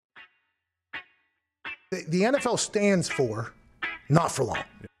The NFL stands for not for long.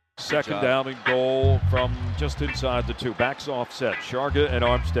 Second down and goal from just inside the 2. Backs offset. Sharga and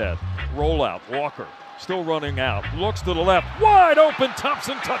Armstead. Rollout. Walker still running out. Looks to the left. Wide open.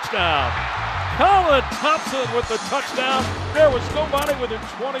 Thompson touchdown. Colin Thompson with the touchdown. There was nobody within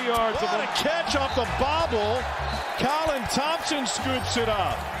 20 yards of him. What a catch off the bobble. Colin Thompson scoops it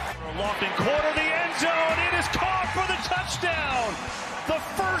up. Lofting corner the end zone. It is caught for the touchdown. The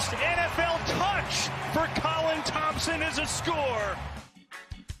first NFL touch for Colin Thompson is a score.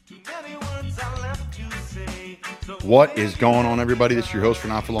 What is going on, everybody? This is your host for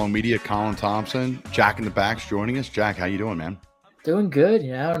Not For Long Media, Colin Thompson. Jack in the back's joining us. Jack, how you doing, man? Doing good.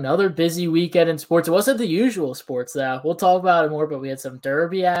 Another busy weekend in sports. It wasn't the usual sports, though. We'll talk about it more, but we had some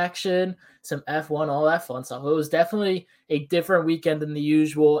Derby action, some F1, all that fun stuff. It was definitely a different weekend than the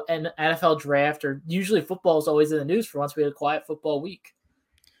usual and NFL draft, or usually football is always in the news for once. We had a quiet football week.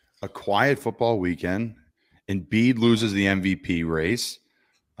 A quiet football weekend. Embiid loses the MVP race.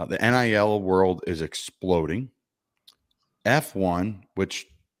 The NIL world is exploding. F1, which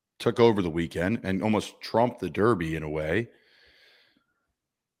took over the weekend and almost trumped the Derby in a way.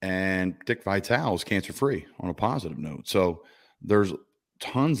 And Dick Vitale is cancer-free on a positive note. So there's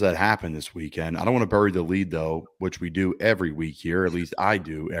tons that happened this weekend. I don't want to bury the lead, though, which we do every week here. At least I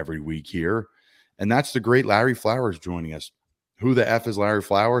do every week here. And that's the great Larry Flowers joining us. Who the F is Larry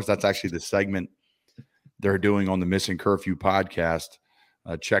Flowers? That's actually the segment they're doing on the Missing Curfew podcast.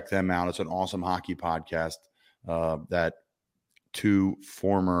 Check them out. It's an awesome hockey podcast that two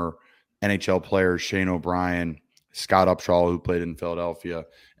former NHL players, Shane O'Brien, Scott Upshall, who played in Philadelphia,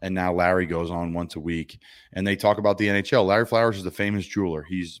 and now Larry goes on once a week. And they talk about the NHL. Larry Flowers is a famous jeweler.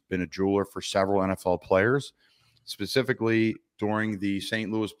 He's been a jeweler for several NFL players, specifically during the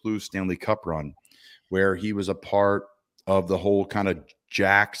St. Louis Blues Stanley Cup run, where he was a part of the whole kind of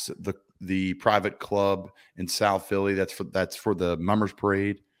Jack's, the private club in South Philly. That's for the Mummers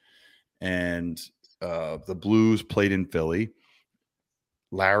Parade. And the Blues played in Philly.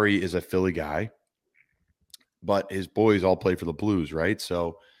 Larry is a Philly guy, but his boys all play for the Blues, right?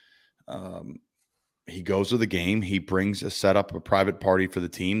 So he goes to the game. He set up a private party for the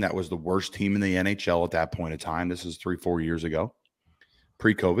team. That was the worst team in the NHL at that point in time. This is 3-4 years ago,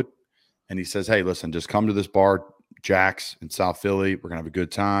 pre-COVID. And he says, hey, listen, just come to this bar, Jack's in South Philly. We're going to have a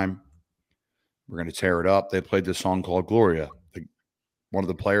good time. We're going to tear it up. They played this song called Gloria. One of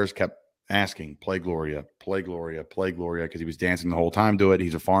the players kept asking, play Gloria, play Gloria, play Gloria, because he was dancing the whole time to it.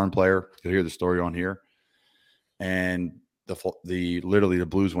 He's a foreign player. You'll hear the story on here. And literally the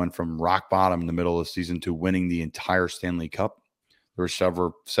Blues went from rock bottom in the middle of the season to winning the entire Stanley Cup. There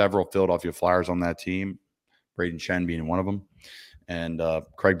were several Philadelphia Flyers on that team, Braden Shen being one of them, and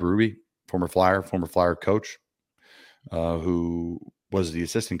Craig Berube, former Flyer coach, who was the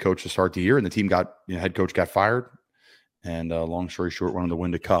assistant coach to start the year, and the team head coach got fired, and long story short, wanted to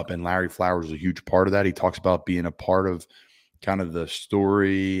win the cup. And Larry Flowers was a huge part of that. He talks about being a part of kind of the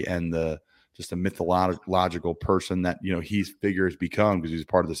story and just a mythological person that he figures become, because he's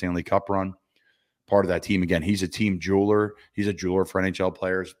part of the Stanley Cup run, part of that team. Again, he's a team jeweler. He's a jeweler for NHL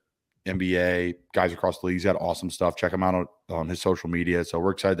players, NBA guys across the league. He's got awesome stuff. Check him out on his social media. So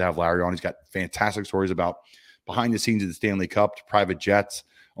we're excited to have Larry on. He's got fantastic stories about behind the scenes of the Stanley Cup, to private jets,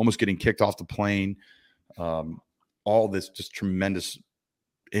 almost getting kicked off the plane. All this just tremendous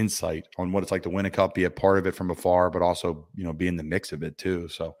insight on what it's like to win a cup, be a part of it from afar, but also, be in the mix of it too.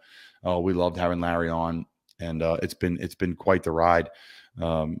 So we loved having Larry on, and it's been quite the ride.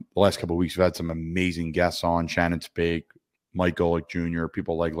 The last couple of weeks, we've had some amazing guests on: Shannon Spake, Mike Golick Jr.,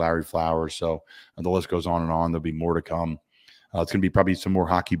 people like Larry Flowers. So the list goes on and on. There'll be more to come. It's going to be probably some more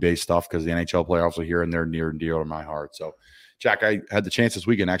hockey-based stuff, because the NHL playoffs are here, and they're near and dear to my heart. So, Jack, I had the chance this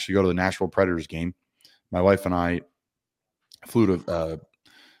weekend to actually go to the Nashville Predators game. My wife and I flew to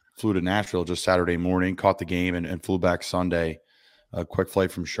Nashville just Saturday morning, caught the game, and flew back Sunday. A quick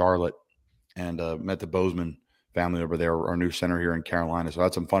flight from Charlotte, and met the Bozeman family over there, our new center here in Carolina. So I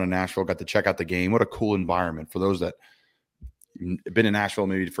had some fun in Nashville. Got to check out the game. What a cool environment for those that been in Nashville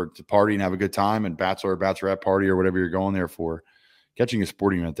maybe to party and have a good time, and bachelor or bachelorette party or whatever you're going there for. Catching a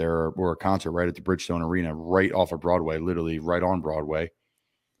sporting event there or a concert right at the Bridgestone Arena, right off of Broadway, literally right on Broadway,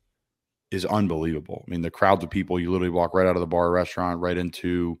 is unbelievable. I mean, the crowds of people, you literally walk right out of the bar or restaurant right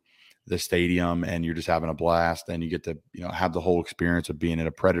into the stadium, and you're just having a blast, and you get to have the whole experience of being at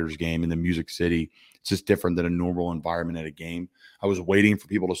a Predators game in the Music City. It's just different than a normal environment at a game. I was waiting for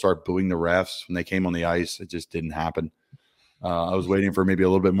people to start booing the refs when they came on the ice. It just didn't happen. I was waiting for maybe a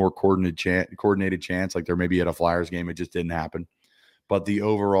little bit more coordinated chance, like there may be at a Flyers game. It just didn't happen. But the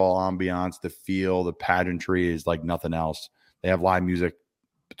overall ambiance, the feel, the pageantry is like nothing else. They have live music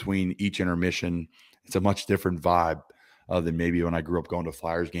between each intermission. It's a much different vibe than maybe when I grew up going to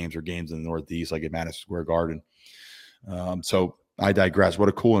Flyers games or games in the Northeast, like at Madison Square Garden. So I digress. What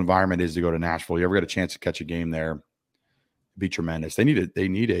a cool environment is to go to Nashville. You ever get a chance to catch a game there? It'd be tremendous. They need an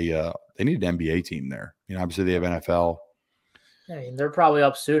NBA team there. Obviously they have NFL. I mean, they're probably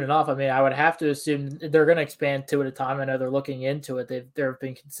up soon enough. I mean, I would have to assume they're going to expand 2 at a time. I know they're looking into it. There have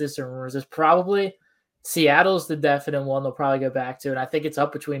been consistent rumors. There's probably Seattle's the definite one they'll probably go back to. And I think it's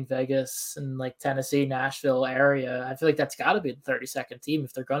up between Vegas and like Tennessee, Nashville area. I feel like that's got to be the 32nd team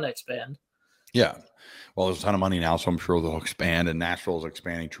if they're going to expand. Yeah. Well, there's a ton of money now, so I'm sure they'll expand, and Nashville's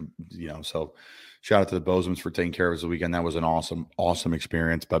expanding, so shout out to the Bozems for taking care of us the weekend. That was an awesome, awesome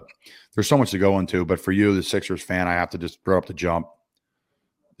experience, but there's so much to go into. But for you, the Sixers fan, I have to just throw up the jump.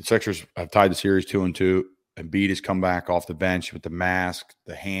 The Sixers have tied the series 2-2. Embiid has come back off the bench with the mask,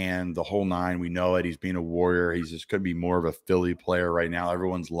 the hand, the whole nine. We know it. He's being a warrior. He's just could be more of a Philly player right now.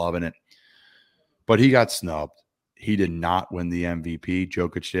 Everyone's loving it. But he got snubbed. He did not win the MVP.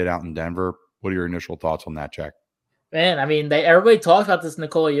 Jokic did out in Denver. What are your initial thoughts on that, Jack? Man, I mean, everybody talks about this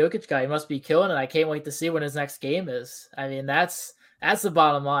Nikola Jokic guy. He must be killing it. I can't wait to see when his next game is. I mean, that's the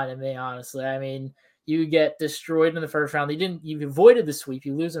bottom line to me, honestly. I mean, you get destroyed in the first round. You avoided the sweep.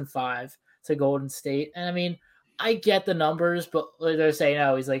 You lose in 5 to Golden State. And I mean, I get the numbers, but they're saying,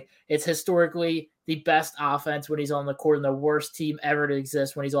 no, he's like, it's historically the best offense when he's on the court and the worst team ever to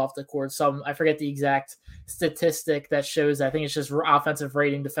exist when he's off the court. I forget the exact statistic that shows. I think it's just offensive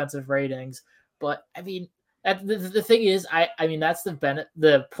rating, defensive ratings. But I mean, the thing is, I mean, that's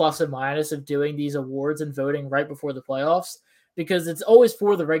the plus and minus of doing these awards and voting right before the playoffs, because it's always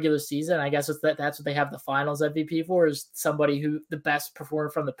for the regular season. I guess that's what they have the finals MVP for, is somebody who the best performer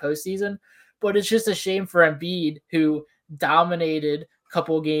from the postseason. But it's just a shame for Embiid, who dominated a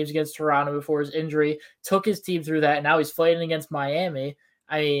couple of games against Toronto before his injury, took his team through that, and now he's fighting against Miami.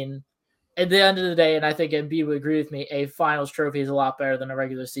 I mean, at the end of the day, and I think Embiid would agree with me, a finals trophy is a lot better than a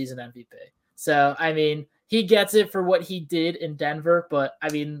regular season MVP. So, I mean, he gets it for what he did in Denver, but I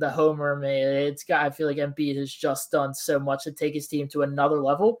mean, the homer, man, I feel like Embiid has just done so much to take his team to another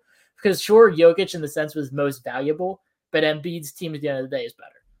level, because sure, Jokic in the sense was most valuable, but Embiid's team at the end of the day is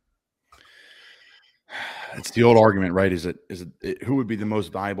better. It's the old argument, right? Is it who would be the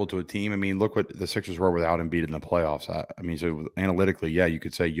most valuable to a team? I mean, look what the Sixers were without Embiid in the playoffs. I mean, so analytically, yeah, you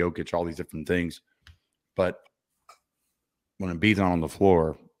could say Jokic, all these different things, but when Embiid's not on the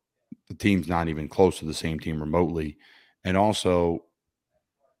floor, the team's not even close to the same team remotely. And also,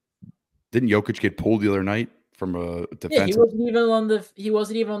 didn't Jokic get pulled the other night from a defensive? Yeah, he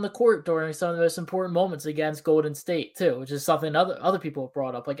wasn't even on the court during some of the most important moments against Golden State too, which is something other people have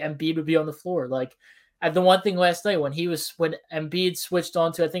brought up. Like Embiid would be on the floor. Like the one thing last night when Embiid switched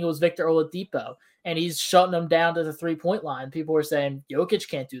on to, I think it was Victor Oladipo, and he's shutting them down to the 3-point line. People were saying Jokic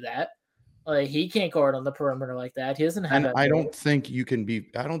can't do that. Like, he can't guard on the perimeter like that. He doesn't have. And I don't think we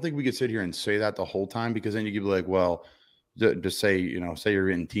could sit here and say that the whole time, because then you could be like, well, just say, say you're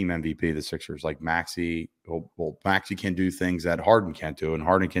in team MVP, the Sixers, like Maxey. Well, Maxey can do things that Harden can't do, and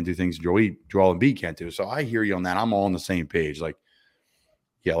Harden can do things Joel Embiid can't do. So I hear you on that. I'm all on the same page. Like,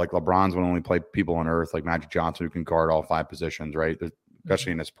 yeah, like LeBron's going to only play people on earth, like Magic Johnson, who can guard all 5 positions, right?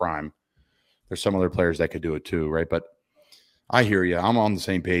 Especially in his prime. There's some other players that could do it too, right? But I hear you. I'm on the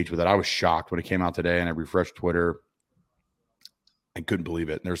same page with it. I was shocked when it came out today, and I refreshed Twitter. I couldn't believe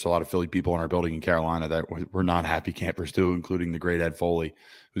it. There's a lot of Philly people in our building in Carolina that were not happy campers too, including the great Ed Foley,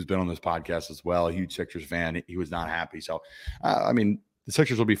 who's been on this podcast as well, a huge Sixers fan. He was not happy. So, I mean, the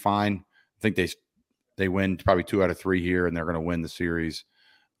Sixers will be fine. I think they win probably 2 out of 3 here, and they're going to win the series.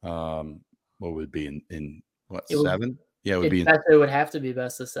 What would it be in 7? Yeah, it would have to be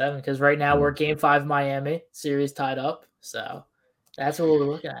best of 7, because right now we're Game 5 Miami, series tied up. So that's what we're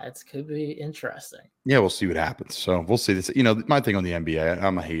looking at. It could be interesting. Yeah, we'll see what happens. So we'll see this. My thing on the NBA,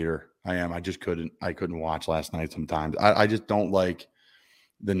 I'm a hater. I am. I couldn't watch last night sometimes. I just don't like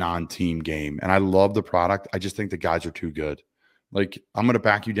the non-team game. And I love the product. I just think the guys are too good. Like, I'm going to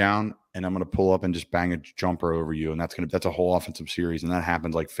back you down, and I'm going to pull up and just bang a jumper over you. And that's a whole offensive series. And that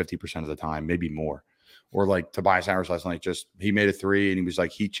happens like 50% of the time, maybe more. Or like Tobias Harris last night, he made a 3 and he was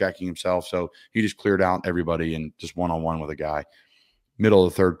like heat checking himself. So he just cleared out everybody and just one-on-one with a guy. Middle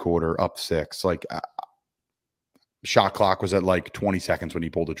of the third quarter, up 6. Like, shot clock was at like 20 seconds when he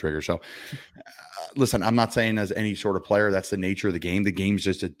pulled the trigger. So listen, I'm not saying as any sort of player, that's the nature of the game. The game's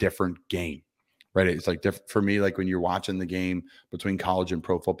just a different game, right? It's like for me, like when you're watching the game between college and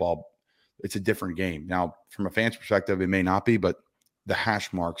pro football, it's a different game. Now, from a fan's perspective, it may not be, but the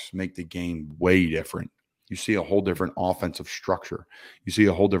hash marks make the game way different. You see a whole different offensive structure. You see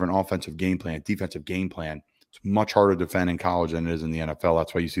a whole different offensive game plan, defensive game plan. It's much harder to defend in college than it is in the NFL.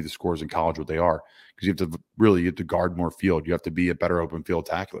 That's why you see the scores in college what they are, because you have to guard more field. You have to be a better open field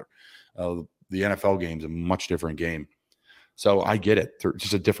tackler. The NFL game is a much different game. So I get it. It's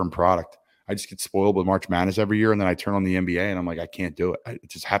just a different product. I just get spoiled with March Madness every year, and then I turn on the NBA, and I'm like, I can't do it. It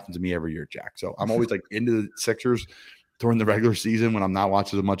just happens to me every year, Jack. So I'm always like into the Sixers during the regular season when I'm not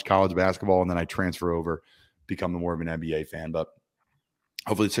watching as much college basketball, and then I transfer over, become more of an NBA fan. But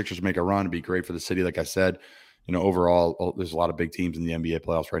hopefully the Sixers make a run. It'd be great for the city. Like I said, overall, there's a lot of big teams in the NBA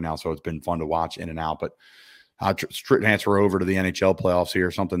playoffs right now, so it's been fun to watch in and out. But I'll transfer over to the NHL playoffs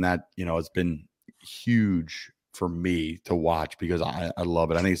here, something that, has been huge for me to watch because I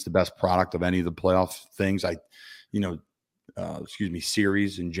love it. I think it's the best product of any of the playoff things.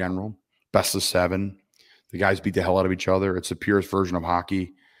 Series in general, best of 7. The guys beat the hell out of each other. It's the purest version of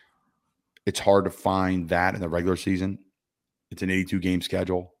hockey. It's hard to find that in the regular season. It's an 82-game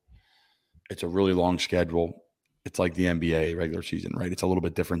schedule. It's a really long schedule. It's like the NBA regular season, right? It's a little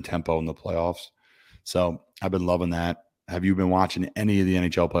bit different tempo in the playoffs. So I've been loving that. Have you been watching any of the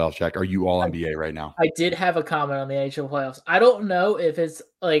NHL playoffs, Jack? Are you all NBA right now? I did have a comment on the NHL playoffs. I don't know if it's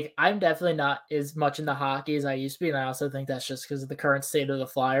like, I'm definitely not as much into hockey as I used to be. And I also think that's just because of the current state of the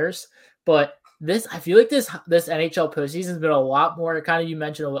Flyers. But I feel like this NHL postseason has been a lot more, kind of, you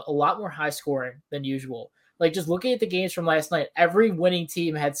mentioned, a lot more high scoring than usual. Like, just looking at the games from last night, every winning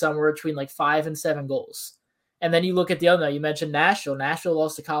team had somewhere between like 5 and 7 goals. And then you look at the other night, you mentioned Nashville. Nashville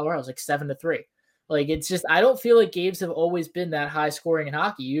lost to Colorado. It was like 7-3. Like, it's just, I don't feel like games have always been that high scoring in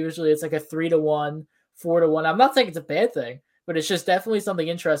hockey. Usually it's like a 3-1, 4-1. I'm not saying it's a bad thing, but it's just definitely something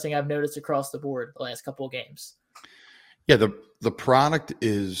interesting I've noticed across the board the last couple of games. Yeah, the product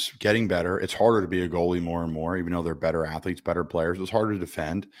is getting better. It's harder to be a goalie more and more, even though they're better athletes, better players. It's harder to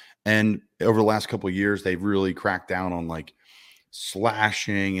defend. And over the last couple of years, they've really cracked down on like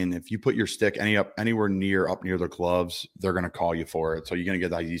slashing. And if you put your stick anywhere up near their gloves, they're going to call you for it. So you're going to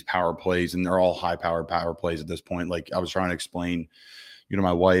get like these power plays, and they're all high-powered power plays at this point. Like, I was trying to explain,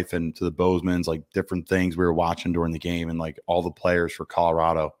 my wife and to the Bozeman's, like, different things we were watching during the game, and like all the players for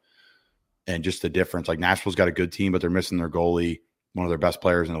Colorado, and just the difference. Like, Nashville's got a good team, but they're missing their goalie, one of their best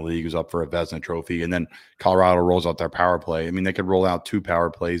players in the league, who's up for a Vezina trophy. And then Colorado rolls out their power play. I mean, they could roll out 2 power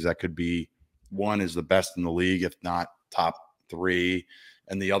plays that could be, one is the best in the league, if not top 3,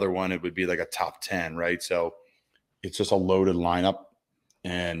 and the other one, it would be like a top 10, right? So it's just a loaded lineup,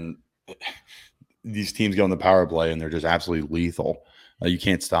 and these teams go in the power play, and they're just absolutely lethal. You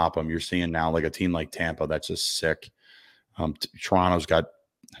can't stop them. You're seeing now like a team like Tampa that's just sick. Toronto's got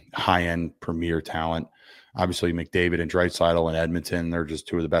high-end premier talent. Obviously, McDavid and Draisaitl in Edmonton, they're just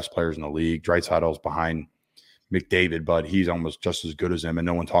 2 of the best players in the league. Draisaitl's behind McDavid, but he's almost just as good as him, and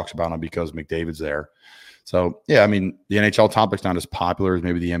no one talks about him because McDavid's there. So, yeah, I mean, the NHL topic's not as popular as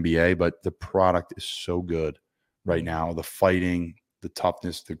maybe the NBA, but the product is so good right now. The fighting, the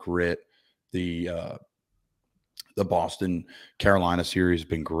toughness, the grit, the Boston-Carolina series has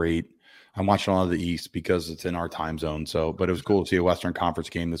been great. I'm watching a lot of the East because it's in our time zone. So, but it was cool to see a Western Conference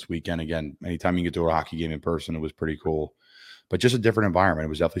game this weekend. Again, anytime you get to a hockey game in person, it was pretty cool. But just a different environment. It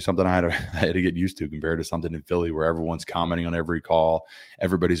was definitely something I had to get used to compared to something in Philly where everyone's commenting on every call.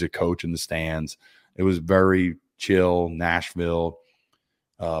 Everybody's a coach in the stands. It was very chill, Nashville,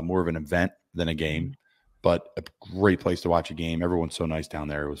 more of an event than a game, but a great place to watch a game. Everyone's so nice down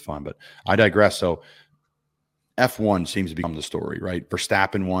there. It was fun, but I digress. So F1 seems to become the story, right?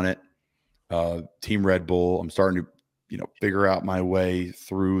 Verstappen won it. Team Red Bull. I'm starting to, figure out my way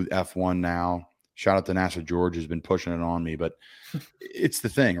through F1 now. Shout out to NASA George, who's been pushing it on me, but it's the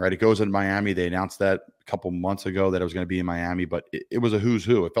thing, right? It goes in Miami. They announced that a couple months ago that it was going to be in Miami, but it was a who's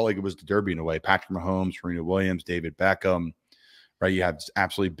who. It felt like it was the Derby in a way. Patrick Mahomes, Serena Williams, David Beckham, right? You have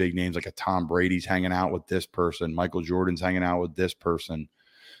absolutely big names like a Tom Brady's hanging out with this person. Michael Jordan's hanging out with this person.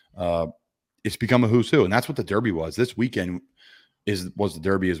 It's become a who's who, and that's what the Derby was. This weekend was the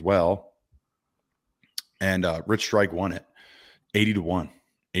Derby as well. And Rich Strike won it 80-1.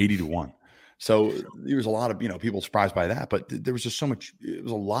 So there was a lot of, people surprised by that, but there was just so much, it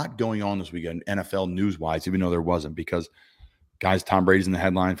was a lot going on this weekend, NFL news wise, even though there wasn't, because guys, Tom Brady's in the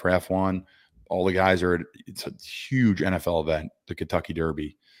headline for F1. All the guys it's a huge NFL event, the Kentucky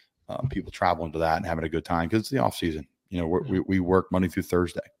Derby. People traveling to that and having a good time because it's the off season. We work Monday through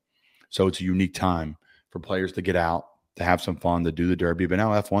Thursday. So it's a unique time for players to get out, to have some fun, to do the Derby. But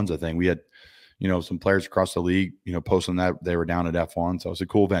now F1's a thing. We had, some players across the league, posting that they were down at F1. So it's a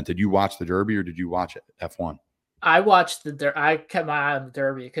cool event. Did you watch the Derby or did you watch it, F1? I watched I kept my eye on the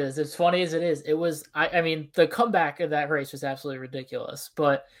Derby because as funny as it is, it was, I mean, the comeback of that race was absolutely ridiculous.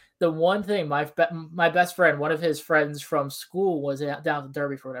 But the one thing, my best friend, one of his friends from school was down at the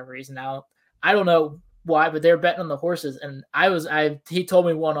Derby for whatever reason. Now, I don't know why, but they were betting on the horses, and he told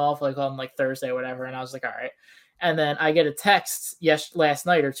me one off like on like Thursday or whatever, and I was like, all right. And then I get a text last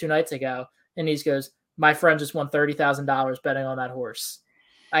night or 2 nights ago, and he goes, my friend just won $30,000 betting on that horse.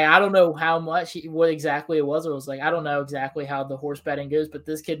 I don't know how much, what exactly it was. It was like, I don't know exactly how the horse betting goes, but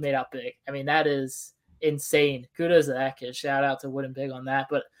this kid made out big. I mean, that is insane. Kudos to that kid. Shout out to winning big on that.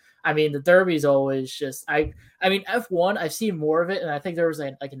 But I mean, the Derby is always just, I mean, F1, I've seen more of it. And I think there was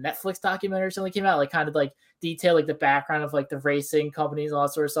like a Netflix documentary or something came out, like kind of like detail, like the background of like the racing companies and all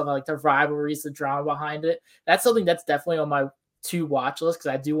that sort of stuff, like the rivalries, the drama behind it. That's something that's definitely on my to watch list. Cause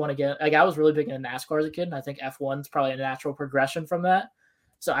I do want to get, like, I was really big into NASCAR as a kid. And I think F1 is probably a natural progression from that.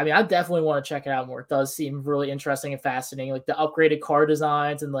 So, I mean, I definitely want to check it out more. It does seem really interesting and fascinating. Like the upgraded car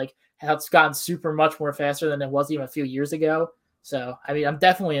designs and like how it's gotten super much more faster than it was even a few years ago. So, I mean, I'm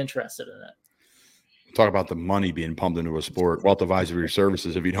definitely interested in it. Talk about the money being pumped into a sport. Wealth Advisory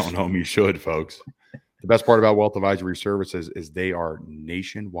Services, if you don't know them, you should, folks. The best part about Wealth Advisory Services is they are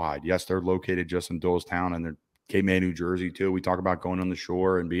nationwide. Yes, they're located just in Doylestown and they're Cape May, New Jersey, too. We talk about going on the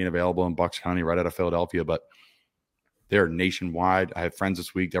shore and being available in Bucks County right out of Philadelphia, but they're nationwide. I had friends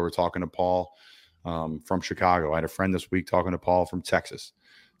this week that were talking to Paul from Chicago. I had a friend this week talking to Paul from Texas.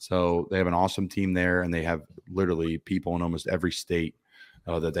 So they have an awesome team there, and they have literally people in almost every state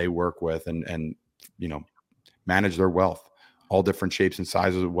that they work with and you know, manage their wealth. All different shapes and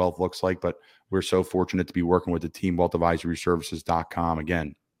sizes of wealth looks like, but we're so fortunate to be working with the team, wealthadvisoryservices.com.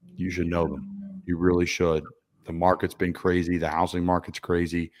 Again, you should know them. You really should. The market's been crazy. The housing market's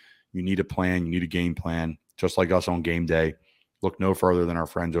crazy. You need a plan. You need a game plan. Just like us on game day. Look no further than our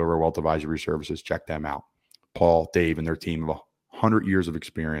friends over at Wealth Advisory Services. Check them out. Paul, Dave, and their team of 100 years of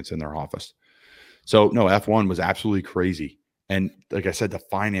experience in their office. So, no, F1 was absolutely crazy. And like I said, the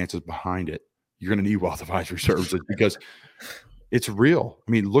finances behind it, you're going to need Wealth Advisory Services because it's real.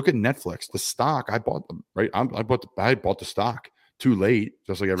 I mean, look at Netflix. The stock, I bought them, right? I bought the stock too late,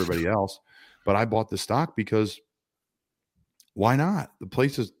 just like everybody else. But I bought the stock because why not? The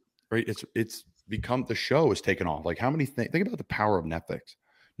place is, right? It's become, the show has taken off. Like how many things, think about the power of Netflix.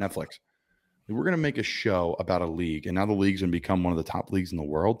 We're going to make a show about a league, and now the league's going to become one of the top leagues in the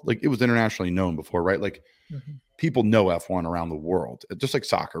world. Like it was internationally known before, right? Like people know F1 around the world, just like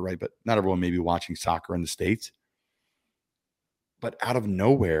soccer, right? But not everyone may be watching soccer in the States. But out of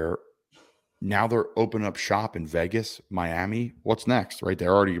nowhere, now they're opening up shop in Vegas, Miami. What's next, right?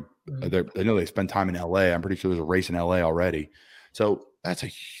 They're already, they know they spend time in LA. I'm pretty sure there's a race in LA already. So that's a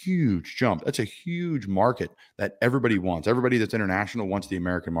huge jump. That's a huge market that everybody wants. Everybody that's international wants the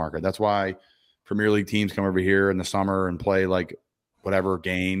American market. That's why Premier League teams come over here in the summer and play like whatever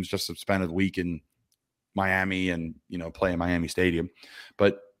games just to spend a week in Miami and, you know, play in Miami Stadium.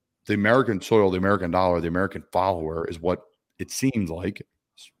 But the American soil, the American dollar, the American follower is what it seems like.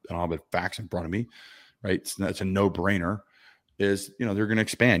 I don't have the facts in front of me, right? It's a no-brainer. Is, you know, they're going to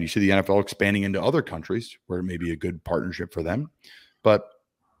expand. You see the NFL expanding into other countries where it may be a good partnership for them. But,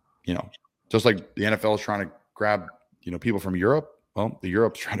 you know, just like the NFL is trying to grab, you know, people from Europe, well, the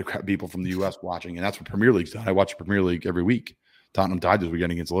Europe's trying to grab people from the U.S. watching, and that's what Premier League's done. I watch the Premier League every week. Tottenham died this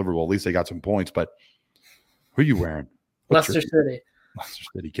weekend against Liverpool. At least they got some points. But who are you wearing? Leicester City. Leicester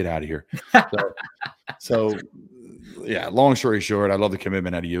City, get out of here. So, yeah, long story short, I love the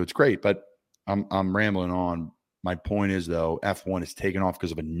commitment out of you. It's great, but I'm rambling on. My point is, though, F1 is taken off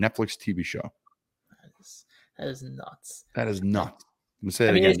because of a Netflix TV show. That is nuts. That is nuts. I'm going to say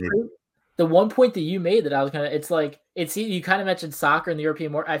it again. The one point that you made that I was it's like, you kind of mentioned soccer in the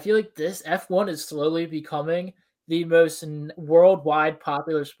European market. I feel like this F1 is slowly becoming the most worldwide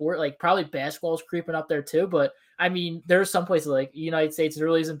popular sport. Like probably basketball is creeping up there too. But I mean, there are some places like the United States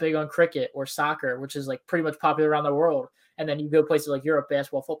really isn't big on cricket or soccer, which is like pretty much popular around the world. And then you go places like Europe,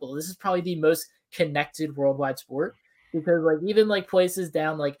 basketball, football. This is probably the most connected worldwide sport because like even like places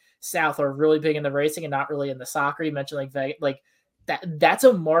down like south are really big in the racing and not really in the soccer. You mentioned like that's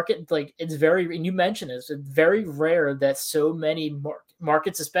a market, like it's very, and you mentioned it's very rare that so many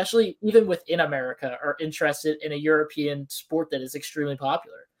markets, especially even within America, are interested in a European sport that is extremely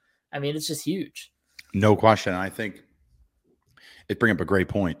popular. I mean, it's just huge. No question. I think it brings up a great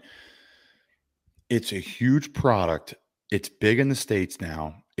point. It's a huge product. It's big in the States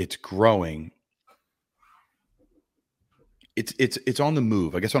now. It's growing. It's on the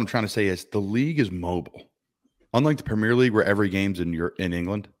move. I guess what I'm trying to say is the league is mobile. Unlike the Premier League, where every game's in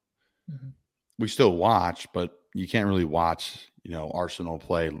England, we still watch, but you can't really watch, you know, Arsenal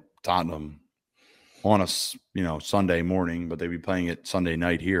play Tottenham on a, you know, Sunday morning, but they'd be playing it Sunday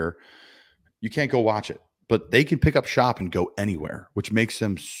night here. You can't go watch it. but they can pick up shop and go anywhere, which makes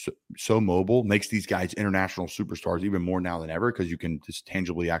them so mobile, makes these guys international superstars even more now than ever, because you can just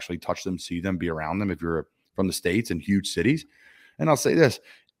tangibly actually touch them, see them, be around them if you're from the States and huge cities. And I'll say this,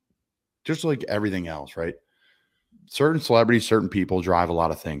 just like everything else, right? Certain celebrities, certain people drive a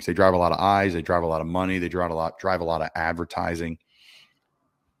lot of things. They drive a lot of eyes. They drive a lot of money. They drive a lot of advertising.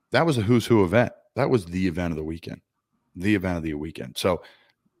 That was a who's who event. That was the event of the weekend. The event of the weekend. So,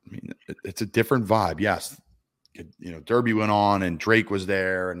 I mean, it's a different vibe. Yes, Derby went on and Drake was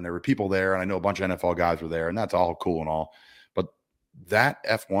there and there were people there. And I know a bunch of NFL guys were there, and that's all cool and all. But that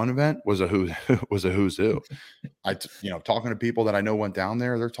F1 event was a who's who. Talking to people that I know went down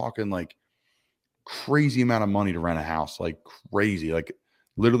there, they're talking like crazy amount of money to rent a house, like crazy, like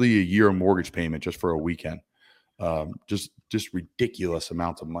literally a year of mortgage payment just for a weekend. Just ridiculous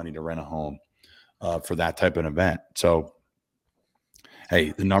amounts of money to rent a home for that type of event. So,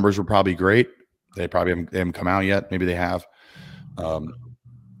 hey, the numbers were probably great. They probably haven't come out yet. Maybe they have.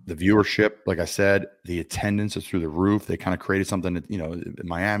 The viewership, like I said, the attendance is through the roof. They kind of created something that, in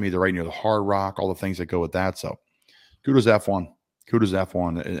Miami, they're right near the Hard Rock, all the things that go with that. So kudos F1. Kudos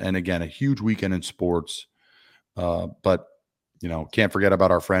F1. And again, a huge weekend in sports. But, can't forget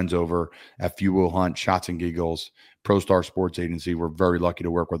about our friends over at Fuel Hunt, Shots and Giggles, ProStar Sports Agency. We're very lucky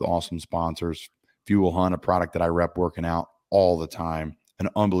to work with awesome sponsors. Fuel Hunt, a product that I rep working out all the time. An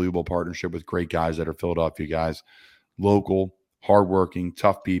unbelievable partnership with great guys that are Philadelphia guys. Local, hardworking,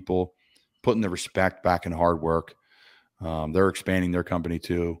 tough people, putting the respect back in hard work. They're expanding their company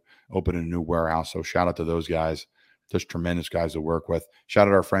too, opening a new warehouse. So shout out to those guys. Just tremendous guys to work with. Shout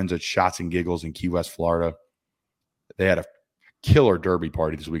out our friends at Shots and Giggles in Key West, Florida. They had a killer derby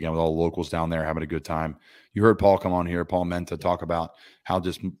party this weekend with all the locals down there having a good time. You heard Paul come on here, Paul Menta, talk about how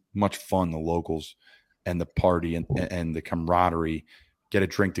just much fun the locals and the party and the camaraderie. Get a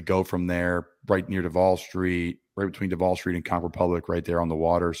drink to go from there, right near Duval Street, right between Duval Street and Conch Republic, right there on the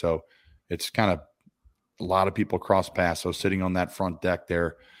water. So it's kind of a lot of people cross paths. So sitting on that front deck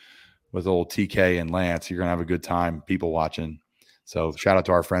there with old TK and Lance, you're going to have a good time, people watching. So shout out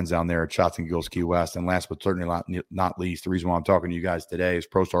to our friends down there at Shots and Giggles Key West. And last but certainly not least, the reason why I'm talking to you guys today is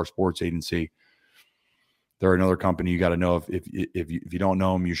ProStar Sports Agency. They're another company you got to know. If you don't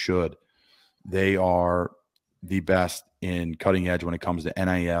know them, you should. They are the best in cutting edge when it comes to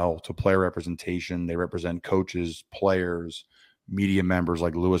NIL, to player representation. They represent coaches, players, media members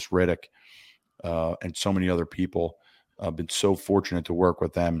like Louis Riddick, and so many other people. I've been so fortunate to work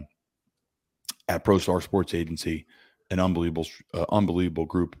with them at ProStar Sports Agency, an unbelievable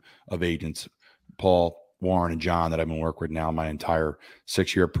group of agents, Paul, Warren, and John, that I've been working with now my entire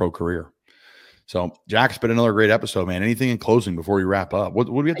 6-year pro career. So, Jack, it's been another great episode, man. Anything in closing before we wrap up? What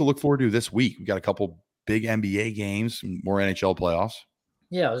do we have to look forward to this week? We got a couple big NBA games, more NHL playoffs.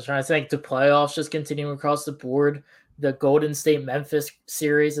 Yeah, I was trying to think the playoffs just continuing across the board. The Golden State Memphis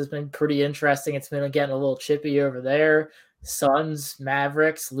series has been pretty interesting. It's been getting a little chippy over there. Suns,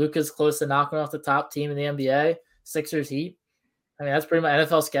 Mavericks, Luka's close to knocking off the top team in the NBA. Sixers, Heat. I mean, that's pretty much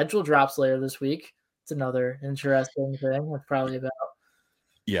NFL schedule drops later this week. It's another interesting thing. That's probably about.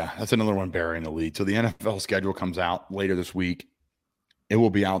 Yeah, that's another one burying the lead. So the NFL schedule comes out later this week. It will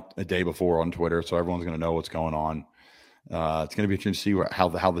be out a day before on Twitter, so everyone's going to know what's going on. It's going to be interesting to see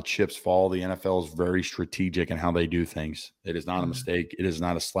how the chips fall. The NFL is very strategic in how they do things. It is not a mistake. It is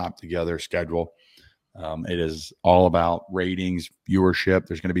not a slap together schedule. It is all about ratings, viewership.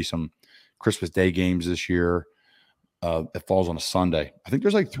 There's going to be some Christmas Day games this year. It falls on a Sunday. I think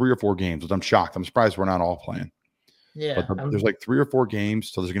there's like 3 or 4 games, which I'm shocked. I'm surprised we're not all playing. Yeah. But there's like 3 or 4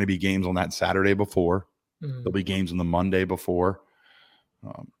 games. So there's going to be games on that Saturday before. There'll be games on the Monday before.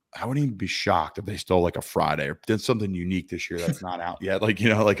 I wouldn't even be shocked if they stole like a Friday or did something unique this year that's not out yet. Like,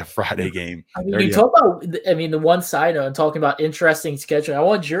 like a Friday game. I mean, you talk about, the one side note and talking about interesting scheduling. I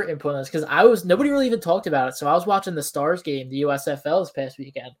want your input on this because nobody really even talked about it. So I was watching the Stars game, the USFL this past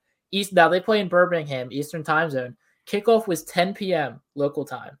weekend. Now they play in Birmingham, Eastern time zone. Kickoff was 10 p.m. local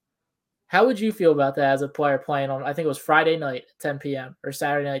time. How would you feel about that as a player playing on, I think it was Friday night, 10 p.m. or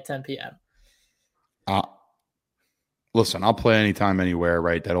Saturday night, 10 p.m.? Listen, I'll play anytime, anywhere,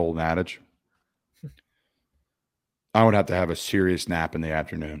 right? That old adage. I would have to have a serious nap in the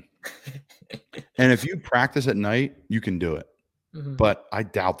afternoon. And if you practice at night, you can do it. But I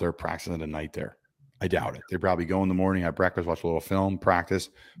doubt they're practicing at night there. I doubt it. They probably go in the morning, have breakfast, watch a little film, practice,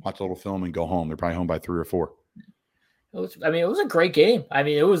 watch a little film, and go home. They're probably home by 3 or 4. It was a great game.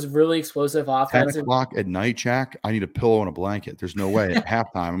 It was really explosive offense. 10 o'clock at night, Jack, I need a pillow and a blanket. There's no way. At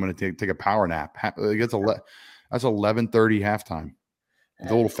halftime, I'm going to take a power nap. That's 11:30 halftime.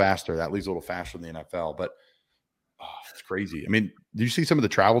 It's a little faster. That leaves a little faster than the NFL, but it's crazy. Do you see some of the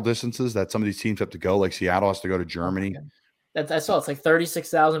travel distances that some of these teams have to go? Like Seattle has to go to Germany. I saw it's like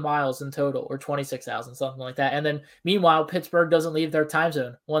 36,000 miles in total, or 26,000, something like that. And then meanwhile, Pittsburgh doesn't leave their time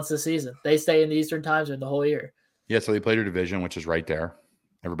zone once a season. They stay in the Eastern time zone the whole year. Yeah, so they play their division, which is right there.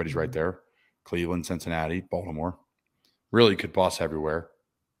 Everybody's right there. Cleveland, Cincinnati, Baltimore. Really good boss everywhere.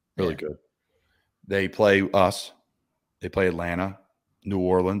 Really good. They play us. They play Atlanta, New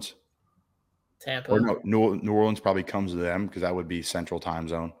Orleans. Tampa. Or no, New Orleans probably comes to them because that would be Central Time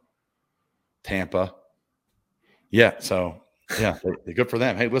Zone. Tampa. Yeah, so, yeah, they're good for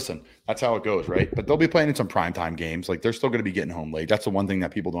them. Hey, listen, that's how it goes, right? But they'll be playing in some primetime games. Like, they're still going to be getting home late. That's the one thing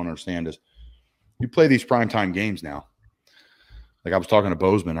that people don't understand is you play these primetime games now. Like, I was talking to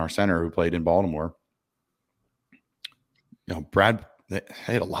Bozeman, our center, who played in Baltimore. You know, Brad, they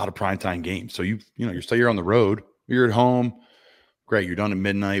had a lot of primetime games. So, you're still here on the road. You're at home. Great. You're done at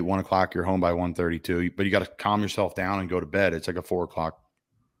midnight, 1 o'clock. You're home by 1:32. But you got to calm yourself down and go to bed. It's like a 4 o'clock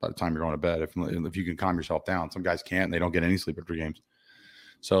by the time you're going to bed. If you can calm yourself down. Some guys can't, and they don't get any sleep after games.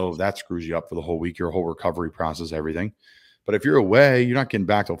 So that screws you up for the whole week, your whole recovery process, everything. But if you're away, you're not getting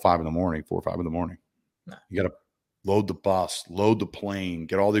back till 5 in the morning, 4 or 5 in the morning. No. You got to load the bus, load the plane,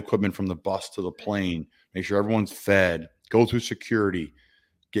 get all the equipment from the bus to the plane, make sure everyone's fed, go through security.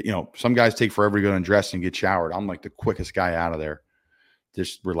 Some guys take forever to go and dress and get showered. I'm like the quickest guy out of there.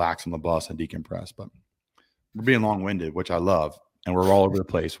 Just relax on the bus and decompress. But we're being long-winded, which I love. And we're all over the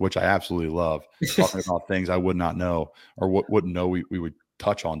place, which I absolutely love. Talking about things I would not know or wouldn't know we would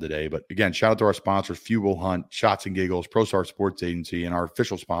touch on today. But again, shout out to our sponsors, Fuel Hunt, Shots and Giggles, ProStar Sports Agency, and our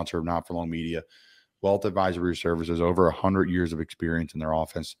official sponsor of Not For Long Media, Wealth Advisory Services. Over 100 years of experience in their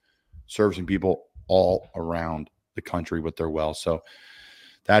office, servicing people all around the country with their wealth. So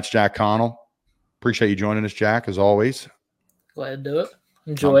that's Jack Connell. Appreciate you joining us, Jack, as always. Glad to do it.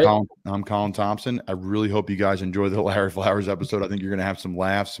 Enjoy I'm Colin Thompson. I really hope you guys enjoy the Larry Flowers episode. I think you're going to have some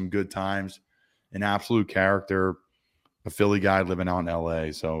laughs, some good times, an absolute character, a Philly guy living out in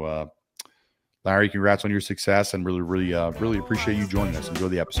L.A. So, Larry, congrats on your success, and really, really, really appreciate you joining us. Enjoy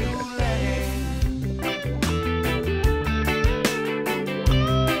the episode, guys.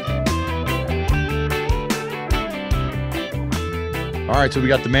 All right, so we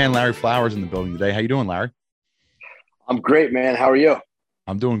got the man Larry Flowers in the building today. How you doing, Larry? I'm great, man. How are you?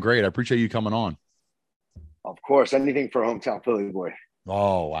 I'm doing great. I appreciate you coming on. Of course. Anything for a hometown Philly boy.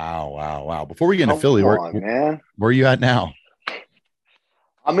 Oh, wow. Before we get into Philly, where are you at now?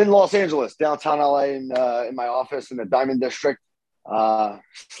 I'm in Los Angeles, downtown LA, in my office in the Diamond District,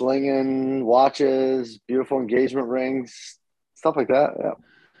 slinging watches, beautiful engagement rings, stuff like that. Yeah.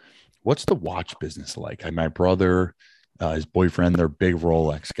 What's the watch business like? My brother, his boyfriend, they're big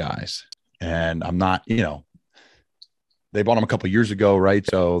Rolex guys. And I'm not, they bought them a couple of years ago, right?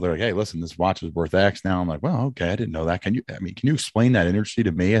 So they're like, hey, listen, this watch is worth X now. I'm like, well, okay, I didn't know that. Can you explain that industry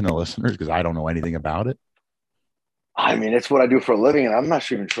to me and the listeners? Because I don't know anything about it. I mean, it's what I do for a living, and I'm not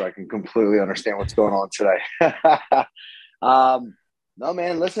even sure I can completely understand what's going on today. No,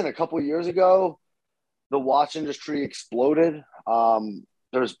 man, listen, a couple of years ago, the watch industry exploded.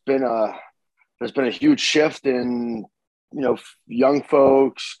 There's been a huge shift in, young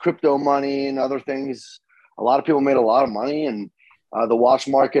folks, crypto money and other things. A lot of people made a lot of money, and the watch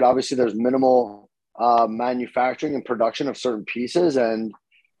market, obviously there's minimal manufacturing and production of certain pieces, and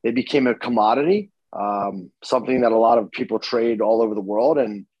they became a commodity, something that a lot of people trade all over the world.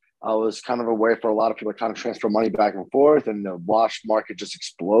 And I was kind of a way for a lot of people to kind of transfer money back and forth, and the watch market just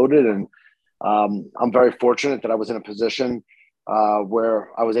exploded. And I'm very fortunate that I was in a position where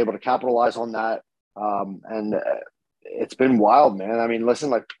I was able to capitalize on that. And it's been wild, man. I mean,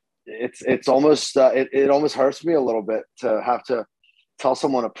 listen, like, it's almost it almost hurts me a little bit to have to tell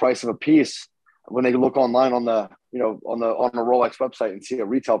someone a price of a piece when they look online on the on the Rolex website and see a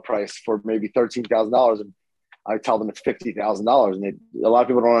retail price for maybe $13,000, and I tell them it's $50,000, and a lot of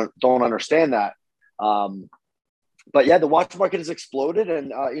people don't understand that. But yeah, the watch market has exploded,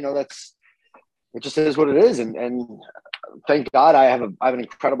 and it just is what it is. And thank God I have an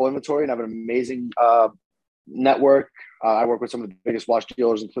incredible inventory, and I have an amazing network. I work with some of the biggest watch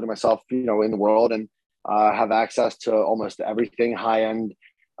dealers, including myself, in the world, and have access to almost everything high-end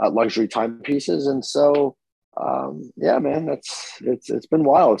luxury timepieces. And so, yeah, man, it's been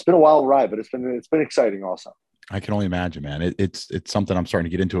wild. It's been a wild ride, but it's been exciting also. I can only imagine, man. It's something I'm starting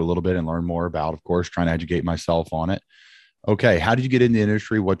to get into a little bit and learn more about, of course, trying to educate myself on it. Okay. How did you get in the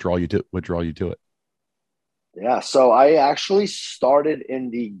industry? What draw you to it? Yeah. So I actually started in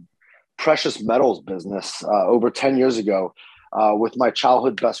the precious metals business over 10 years ago with my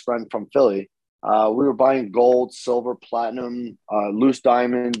childhood best friend from Philly. We were buying gold, silver, platinum, loose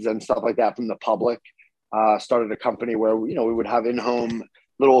diamonds and stuff like that from the public. started a company where, we would have in-home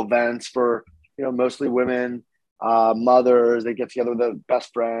little events for, mostly women, mothers. They get together with their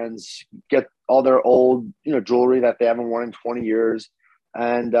best friends, get all their old, jewelry that they haven't worn in 20 years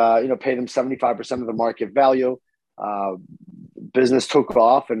and, pay them 75% of the market value. Business took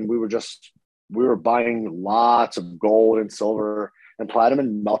off and we were buying lots of gold and silver and platinum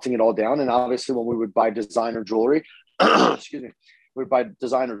and melting it all down. And obviously when we would buy designer jewelry, excuse me, we would buy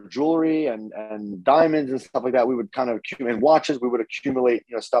designer jewelry and diamonds and stuff like that. We would kind of accumulate watches. We would accumulate,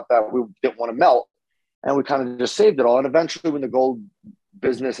 stuff that we didn't want to melt. And we kind of just saved it all. And eventually when the gold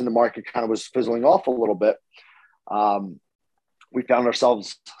business and the market kind of was fizzling off a little bit, we found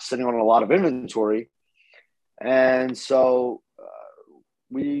ourselves sitting on a lot of inventory. And so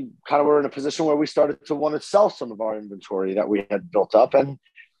we kind of were in a position where we started to want to sell some of our inventory that we had built up. And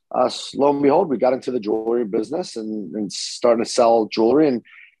lo and behold, we got into the jewelry business and starting to sell jewelry. And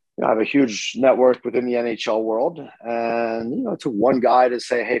I have a huge network within the NHL world. And, it took one guy to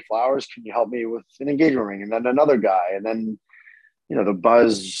say, hey, Flowers, can you help me with an engagement ring? And then another guy. And then, the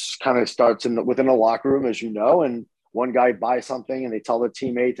buzz kind of starts within a locker room, as you know, and one guy buys something and they tell their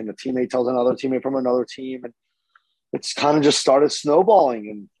teammate and the teammate tells another teammate from another team. And it's kind of just started snowballing.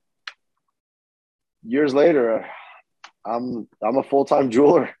 And years later, I'm a full-time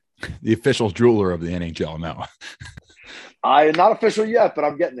jeweler. The official jeweler of the NHL now. I'm not official yet, but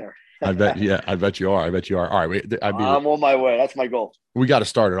I'm getting there. I bet you are. All right. I'm on my way. That's my goal. We got to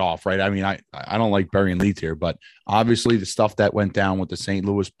start it off, right? I mean, I don't like burying leads here, but obviously the stuff that went down with the St.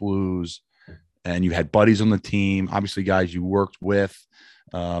 Louis Blues and you had buddies on the team, obviously guys you worked with,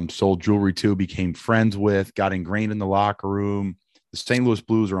 sold jewelry to, became friends with, got ingrained in the locker room. The St. Louis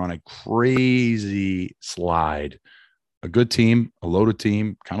Blues are on a crazy slide. A good team, a loaded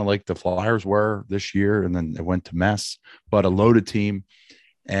team, kind of like the Flyers were this year, and then it went to mess, but a loaded team.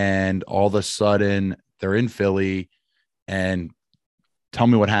 And all of a sudden they're in Philly, and tell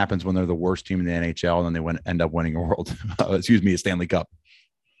me what happens when they're the worst team in the NHL and then they end up winning a Stanley Cup.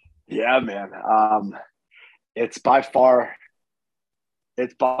 Yeah, man. It's by far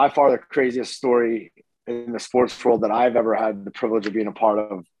the craziest story in the sports world that I've ever had the privilege of being a part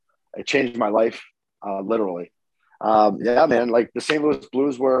of. It changed my life, literally. Yeah, man, like the St. Louis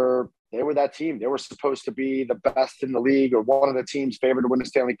Blues they were that team. They were supposed to be the best in the league or one of the teams favored to win the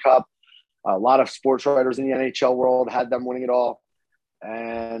Stanley Cup. A lot of sports writers in the NHL world had them winning it all.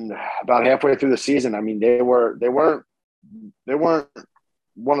 And about halfway through the season, I mean, they weren't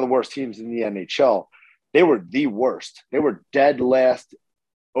one of the worst teams in the NHL. They were the worst. They were dead last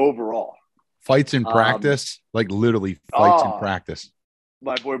overall. Fights in practice, like literally fights in practice.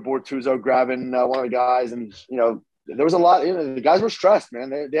 My boy Bortuzzo grabbing one of the guys, and there was a lot. The guys were stressed,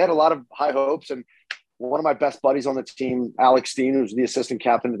 man. They had a lot of high hopes, and one of my best buddies on the team, Alex Steen, who was the assistant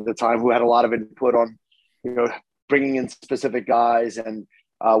captain at the time, who had a lot of input on, bringing in specific guys and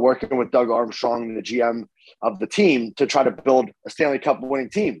working with Doug Armstrong, the GM of the team, to try to build a Stanley Cup winning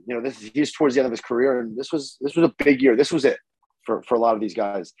team. He's towards the end of his career, and this was a big year. This was it for a lot of these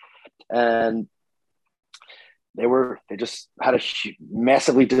guys, and they just had a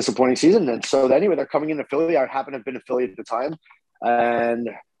massively disappointing season. And so anyway, they're coming into Philly. I happened to have been a Philly at the time. And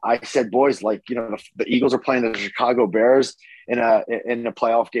I said, boys, the Eagles are playing the Chicago Bears in a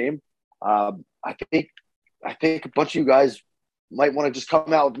playoff game. I think a bunch of you guys might want to just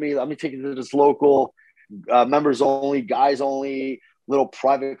come out with me. Let me take you to this local members only, guys only, little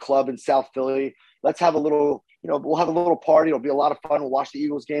private club in South Philly. Let's have a little, we'll have a little party. It'll be a lot of fun. We'll watch the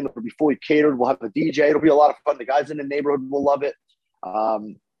Eagles game. It'll be fully catered. We'll have a DJ. It'll be a lot of fun. The guys in the neighborhood will love it.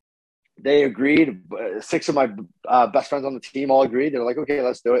 They agreed. 6 of my best friends on the team all agreed. They're like, okay,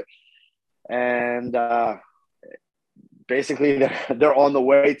 let's do it. And basically they're on the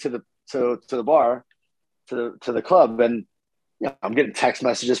way to the bar, to the club. And I'm getting text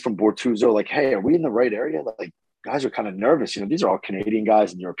messages from Bortuzzo like, hey, are we in the right area? Like, guys are kind of nervous. These are all Canadian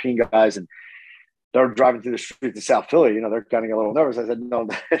guys and European guys, and they're driving through the streets of South Philly. They're getting a little nervous. I said, no,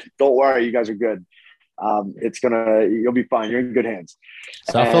 don't worry. You guys are good. You'll be fine. You're in good hands.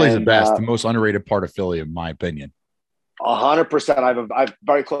 Philly's the best, the most underrated part of Philly, in my opinion. 100%. I have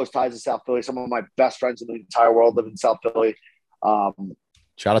very close ties to South Philly. Some of my best friends in the entire world live in South Philly.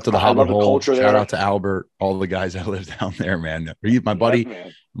 Shout out to the Hubbard Hole. Shout out to Albert, all the guys that live down there, man. My buddy,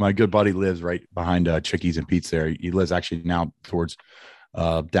 my good buddy lives right behind Chickies and Pete's there. He lives actually now towards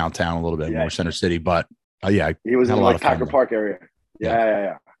downtown a little bit more Center City, but he was in the Packer Park area.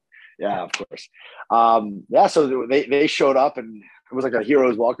 Yeah, of course. So they showed up, and it was like a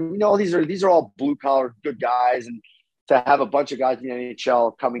hero's welcome. These are all blue collar good guys, and to have a bunch of guys in the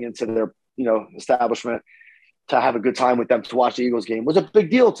NHL coming into their establishment, to have a good time with them, to watch the Eagles game was a big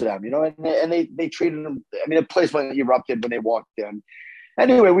deal to them, and they treated them. I mean, the place went erupted when they walked in.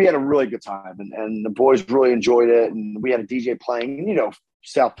 Anyway, we had a really good time, and the boys really enjoyed it. And we had a DJ playing,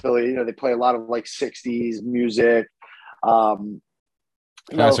 South Philly, they play a lot of like 60s music,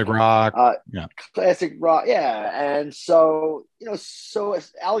 Classic rock. Classic rock. Yeah. And so, so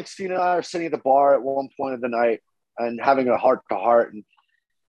Alex Steen and I are sitting at the bar at one point of the night and having a heart to heart. And,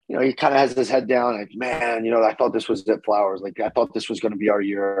 he kind of has his head down like, man, I thought this was it, Flowers. Like, I thought this was going to be our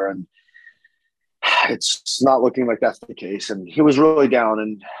year. And it's not looking like that's the case. And he was really down.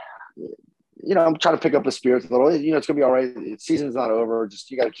 And, I'm trying to pick up his spirits a little. It's going to be all right. The season's not over. Just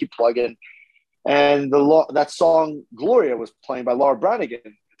you got to keep plugging. And that song Gloria was playing by Laura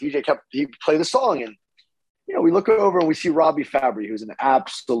Branigan. DJ he played the song, and we look over and we see Robbie Fabry, who's an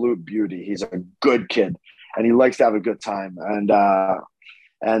absolute beauty. He's a good kid, and he likes to have a good time.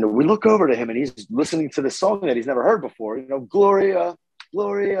 And we look over to him, and he's listening to this song that he's never heard before. Gloria,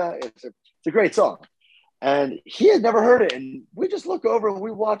 Gloria. It's a great song. And he had never heard it. And we just look over and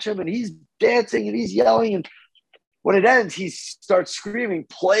we watch him, and he's dancing and he's yelling. And when it ends, he starts screaming,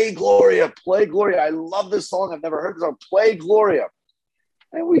 play Gloria, play Gloria. I love this song. I've never heard this song. Play Gloria.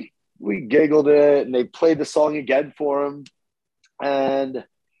 And we giggled it, and they played the song again for him. And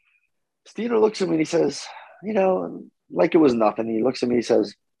Steiner looks at me and he says, like it was nothing. He looks at me, he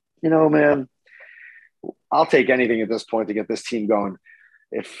says, man, I'll take anything at this point to get this team going.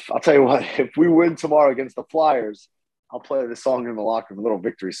 I'll tell you what, if we win tomorrow against the Flyers, I'll play this song in the locker room, a little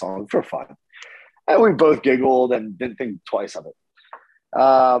victory song for fun. And we both giggled and didn't think twice of it.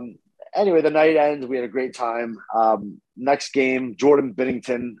 Anyway, the night ends. We had a great time. Next game, Jordan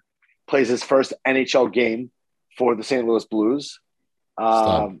Binnington plays his first NHL game for the St. Louis Blues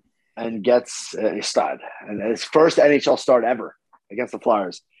and gets a stud. And his first NHL start ever against the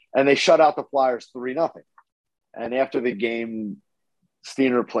Flyers. And they shut out the Flyers 3-0. And after the game,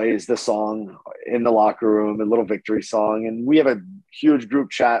 Steiner plays the song in the locker room, a little victory song. And we have a huge group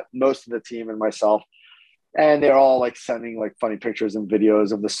chat, most of the team and myself. And they're all like sending like funny pictures and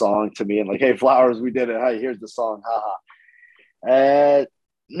videos of the song to me and like, hey, Flowers, we did it. Hey, here's the song. Haha.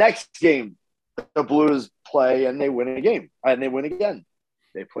 Next game, the Blues play and they win a game. And they win again.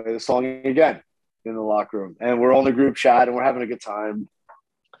 They play the song again in the locker room. And we're on the group chat and we're having a good time.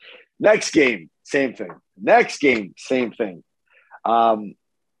 Next game, same thing. Next game, same thing. I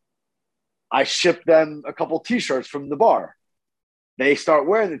shipped them a couple T-shirts from the bar. They start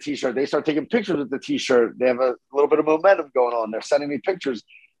wearing the T-shirt. They start taking pictures with the T-shirt. They have a little bit of momentum going on. They're sending me pictures.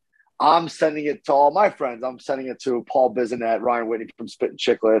 I'm sending it to all my friends. I'm sending it to Paul Bisonet, Ryan Whitney from Spittin'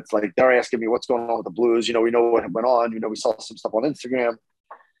 Chicklets. Like, they're asking me what's going on with the Blues. We know what went on. We saw some stuff on Instagram.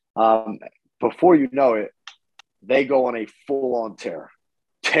 Before you know it, they go on a full-on tear.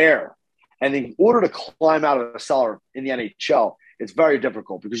 And in order to climb out of the cellar in the NHL, it's very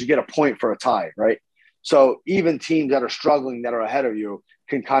difficult because you get a point for a tie, right? So even teams that are struggling, that are ahead of you,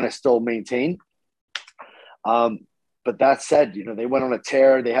 can kind of still maintain. But that said, they went on a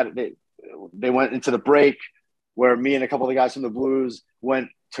tear. They went into the break where me and a couple of the guys from the Blues went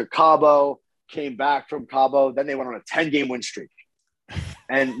to Cabo, came back from Cabo. Then they went on a 10-game win streak.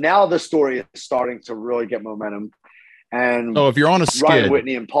 And now the story is starting to really get momentum. And so if you're on a skid, Ryan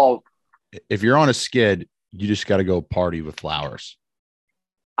Whitney and Paul. If you're on a skid, you just got to go party with Flowers.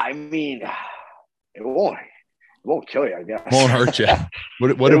 I mean, it won't kill you, I guess. Won't hurt you.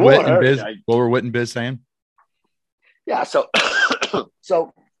 What were Whit and Biz saying? Yeah, so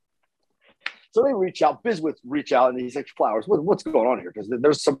they reach out. Biz would reach out, and he's like, Flowers, what's going on here? Because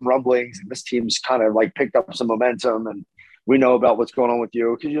there's some rumblings, and this team's kind of like picked up some momentum, and we know about what's going on with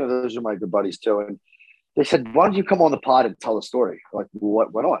you. Because, those are my good buddies too. And they said, why don't you come on the pod and tell the story? Like,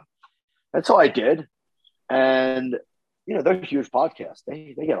 what went on? And so I did. And, they're a huge podcast.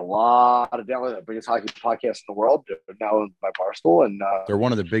 They get a lot of downloads. The biggest hockey podcast in the world. They're now owned by Barstool. And they're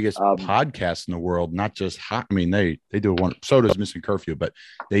one of the biggest podcasts in the world, not just hot. I mean, they do one. So does Missing Curfew, but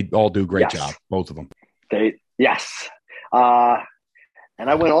they all do a great job, both of them. Yes. And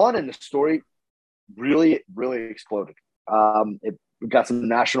I went on, and the story really, really exploded. It got some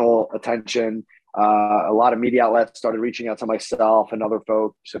national attention. A lot of media outlets started reaching out to myself and other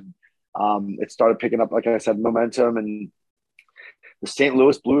folks, and it started picking up, like I said, momentum. And the St.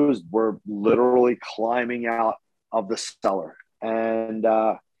 Louis Blues were literally climbing out of the cellar, and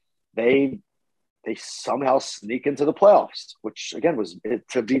they somehow sneak into the playoffs, which again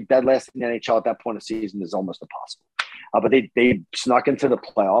to be dead last in the NHL at that point of season is almost impossible. But they snuck into the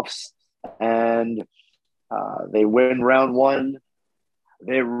playoffs, and they win round one.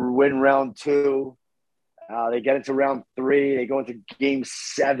 They win round two. They get into round three. They go into game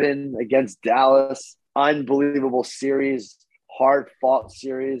 7 against Dallas. unbelievable series, hard-fought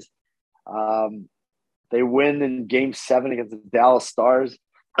series. They win in Game 7 against the Dallas Stars,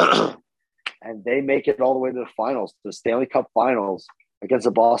 and they make it all the way to the finals, the Stanley Cup Finals against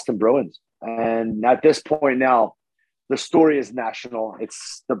the Boston Bruins. And at this point now, the story is national.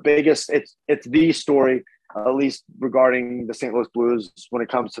 It's the biggest. It's the story, at least regarding the St. Louis Blues when it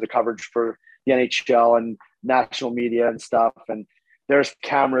comes to the coverage for the NHL and national media and stuff. And there's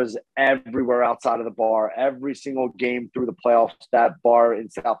cameras everywhere outside of the bar. Every single game through the playoffs, that bar in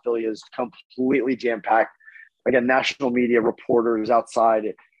South Philly is completely jam-packed. Again, national media reporters outside.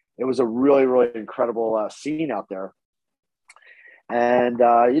 It was a really, really incredible scene out there. And,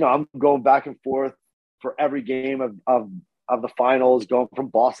 I'm going back and forth for every game of the finals, going from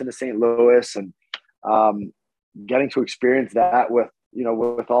Boston to St. Louis, and getting to experience that with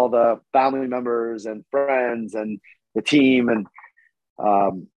all the family members and friends and the team. And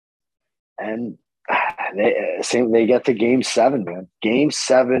they get to Game 7, man. Game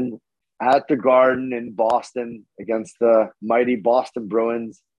 7 at the Garden in Boston against the mighty Boston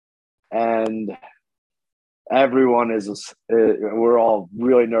Bruins. And everyone we're all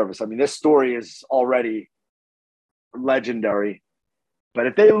really nervous. I mean, this story is already legendary, but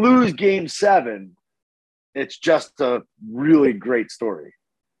if they lose Game 7, it's just a really great story.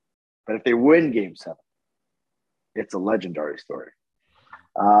 But if they win Game 7, it's a legendary story.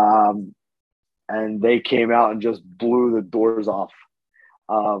 And they came out and just blew the doors off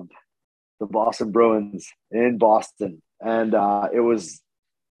of the Boston Bruins in Boston. And it was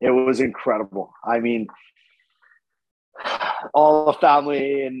incredible. I mean, all the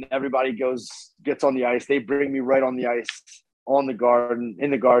family and everybody gets on the ice. They bring me right on the ice, in the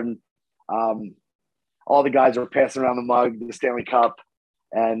garden. All the guys are passing around the mug, the Stanley Cup.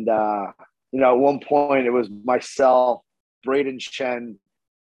 And, at one point it was myself, Braden Shen,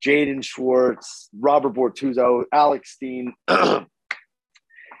 Jaden Schwartz, Robert Bortuzzo, Alex Steen. And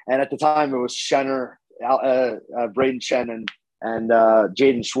at the time it was Schenner, Braden Shen and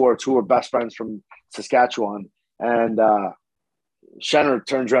Jaden Schwartz, who were best friends from Saskatchewan. And Schenner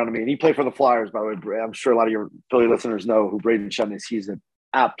turns around to me, and he played for the Flyers, by the way. I'm sure a lot of your Philly listeners know who Braden Shen is. He's an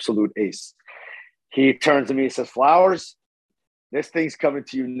absolute ace. He turns to me and says, "Flowers, this thing's coming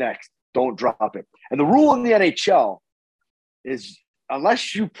to you next. Don't drop it." And the rule in the NHL is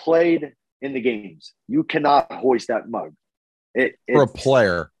unless you played in the games, you cannot hoist that mug. For a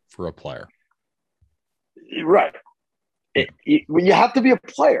player. Right. When you have to be a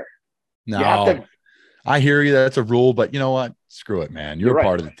player. No, you have to, I hear you. That's a rule, but you know what? Screw it, man. You're right.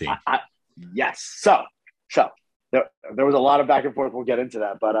 part of the team. Yes. So there was a lot of back and forth. We'll get into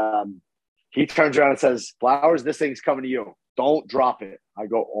that. But he turns around and says, "Flowers, this thing's coming to you. Don't drop it." I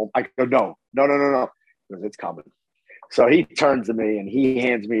go, no. He goes, "It's coming." So he turns to me and he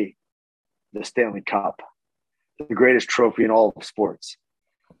hands me the Stanley Cup, the greatest trophy in all of sports.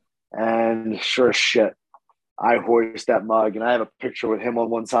 And sure as shit, I hoist that mug, and I have a picture with him on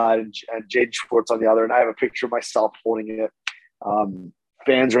one side and Jaden Schwartz on the other, and I have a picture of myself holding it.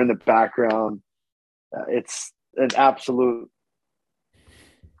 Fans are in the background. It's an absolute.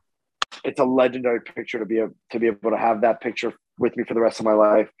 It's a legendary picture to be able to have that picture with me for the rest of my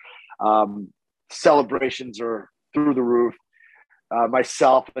life. Celebrations are through the roof.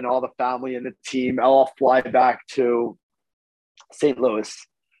 Myself and all the family and the team all fly back to St. Louis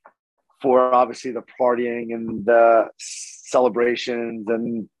for obviously the partying and the celebrations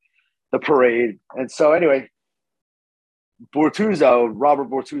and the parade. And so anyway, Robert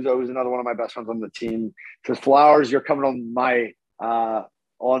Bortuzzo, who's another one of my best friends on the team, says, "Flowers, you're coming on my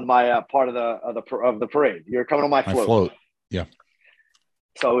part of the parade. You're coming on my float." Yeah.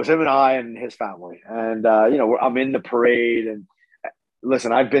 So it was him and I and his family. And, I'm in the parade. And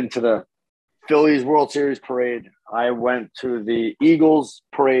listen, I've been to the Phillies World Series parade. I went to the Eagles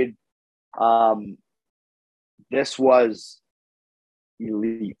parade. This was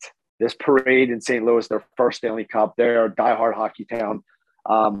elite. This parade in St. Louis, their first Stanley Cup. They're a diehard hockey town.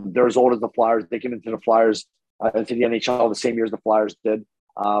 They're as old as the Flyers. They came into the Flyers, into the NHL the same year as the Flyers did.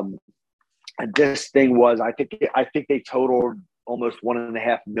 And this thing was, I think they totaled almost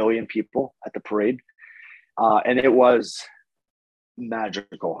 1.5 million people at the parade. And it was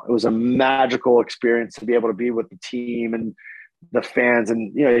magical. It was a magical experience to be able to be with the team and the fans.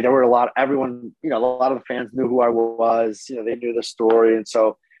 And, there were a lot of the fans knew who I was, they knew the story. And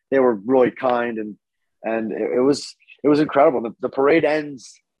so they were really kind and it was incredible. The parade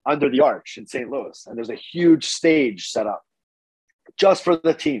ends under the arch in St. Louis, and there's a huge stage set up just for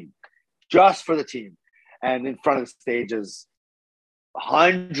the team. And in front of the stage is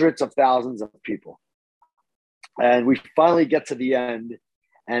hundreds of thousands of people. And we finally get to the end,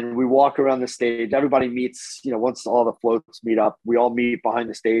 And we walk around the stage. Everybody meets, once all the floats meet up, we all meet behind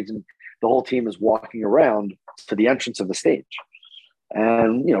the stage, and the whole team is walking around to the entrance of the stage.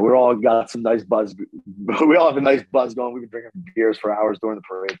 And, we're all got some nice buzz. We all have a nice buzz going. We've been drinking beers for hours during the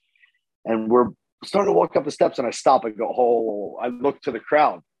parade. And we're starting to walk up the steps, and I stop and go, oh, I look to the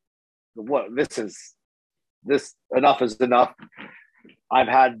crowd. What? This enough is enough. I've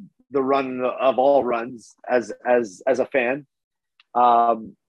had the run of all runs as a fan.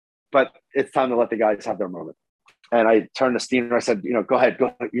 But it's time to let the guys have their moment. And I turned to Steiner and I said, go ahead,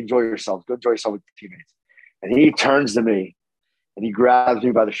 enjoy yourself. Go enjoy yourself with your teammates. And he turns to me and he grabs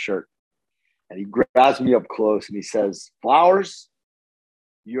me by the shirt and he grabs me up close and he says, Flowers,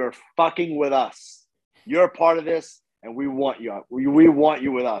 you're fucking with us. You're a part of this and we want you. We want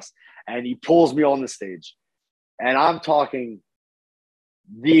you with us. And he pulls me on the stage. And I'm talking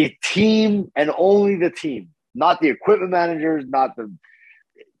the team and only the team, not the equipment managers,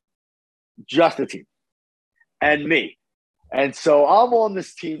 just the team and me. And so I'm on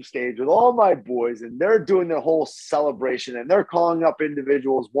this team stage with all my boys and they're doing their whole celebration and they're calling up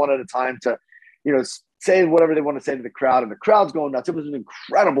individuals one at a time to, say whatever they want to say to the crowd. And the crowd's going nuts. It was an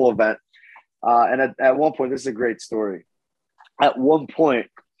incredible event. And at one point, this is a great story. At one point,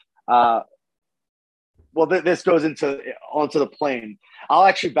 this goes onto the plane. I'll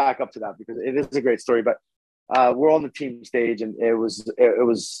actually back up to that because it is a great story, but we're on the team stage and it was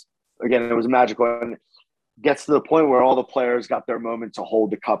magical, and it gets to the point where all the players got their moment to hold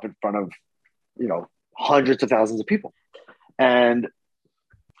the cup in front of, hundreds of thousands of people. And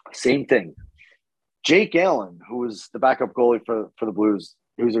same thing. Jake Allen, who was the backup goalie for the Blues,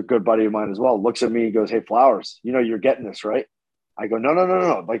 who's a good buddy of mine as well, looks at me and goes, "Hey, Flowers, you're getting this, right?" I go,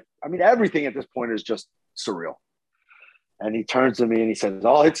 No. Everything at this point is just surreal. And he turns to me and he says,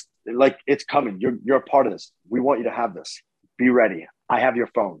 "Oh, it's coming. You're a part of this. We want you to have this. Be ready. I have your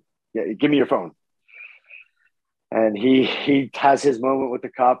phone. Yeah, give me your phone." And he has his moment with the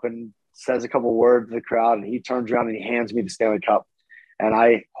cup and says a couple words to the crowd, and he turns around and he hands me the Stanley Cup. And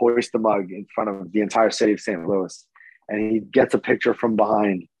I hoist the mug in front of the entire city of St. Louis. And he gets a picture from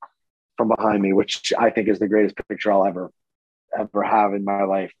behind me, which I think is the greatest picture I'll ever have in my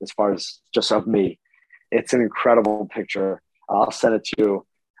life as far as just of me. It's an incredible picture. I'll send it to you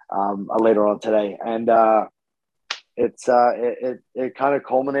later on today. And it kind of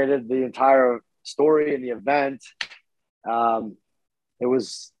culminated the entire story and the event. It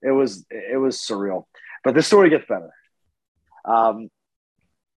was surreal, but the story gets better.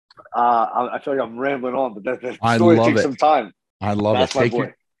 I feel like I'm rambling on, but the story takes some time. I love it.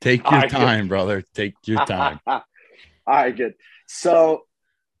 Take your time, brother. Take your time. All right, good. So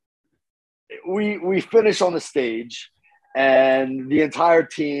we finish on the stage, and the entire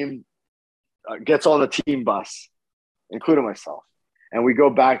team gets on the team bus, including myself, and we go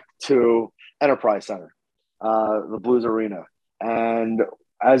back to Enterprise Center, the Blues Arena. And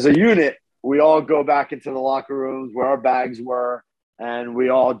as a unit, we all go back into the locker rooms where our bags were, and we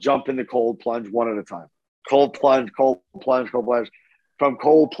all jump in the cold plunge one at a time. Cold plunge. From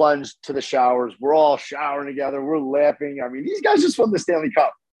cold plunge to the showers, we're all showering together. We're laughing. I mean, these guys just won the Stanley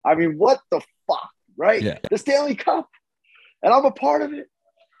Cup. I mean, what the fuck, right? Yeah. The Stanley Cup. And I'm a part of it.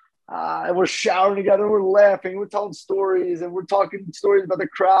 And we're showering together. We're laughing. We're telling stories. And we're talking stories about the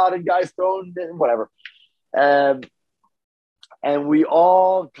crowd and guys throwing and whatever. And we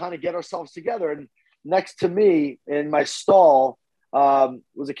all kind of get ourselves together. And next to me in my stall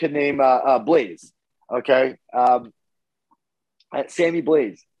was a kid named Blaze. Okay. At Sammy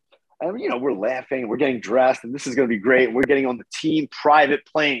Blaze. And, we're laughing. We're getting dressed. And this is going to be great. We're getting on the team private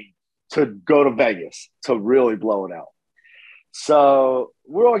plane to go to Vegas to really blow it out. So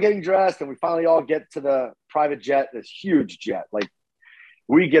we're all getting dressed. And we finally all get to the private jet, this huge jet. Like,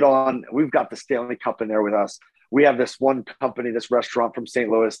 we get on. We've got the Stanley Cup in there with us. We have this one company, this restaurant from St.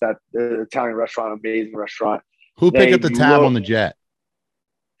 Louis, that Italian restaurant, amazing restaurant. Who picked up the tab on the jet?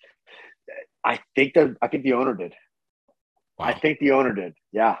 I think the owner did. Wow. I think the owner did.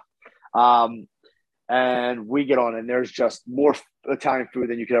 Yeah. And we get on, and there's just more Italian food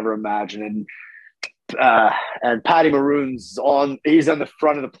than you could ever imagine. And Patty Maroon's he's on the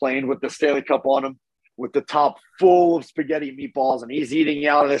front of the plane with the Stanley Cup on him, with the top full of spaghetti meatballs, and he's eating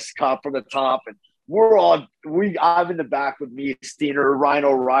out of this cup from the top. And I'm in the back with me, Steiner, Ryan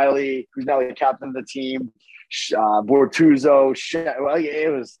O'Reilly, who's now the captain of the team, Bortuzzo.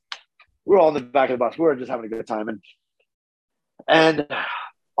 We're all in the back of the bus. We were just having a good time. And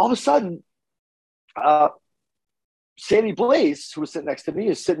all of a sudden, Sammy Blaze, who was sitting next to me,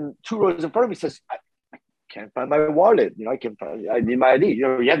 is sitting 2 rows in front of me, says, I can't find my wallet. I need my ID.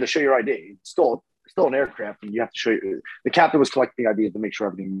 You have to show your ID. He stole still an aircraft, and you have to show you. The captain was collecting IDs to make sure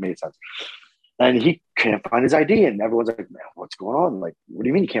everything made sense. And he can't find his ID, and everyone's like, "Man, what's going on? Like, what do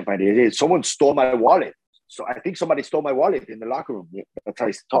you mean you can't find it? Someone stole my wallet." So I think somebody stole my wallet in the locker room. That's how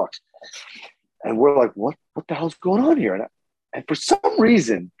he talks. And we're like, what the hell's going on here? And for some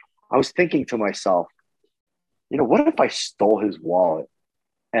reason, I was thinking to myself, what if I stole his wallet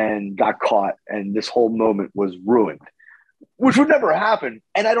and got caught and this whole moment was ruined, which would never happen.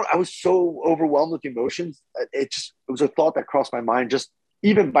 And I was so overwhelmed with emotions. It was a thought that crossed my mind just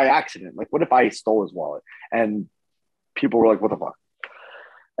even by accident. Like, what if I stole his wallet? And people were like, what the fuck?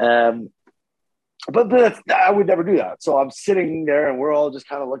 But I would never do that. So I'm sitting there and we're all just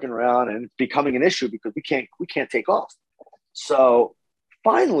kind of looking around, and it's becoming an issue because we can't take off. So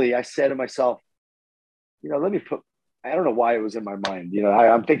finally I said to myself, let me I don't know why it was in my mind.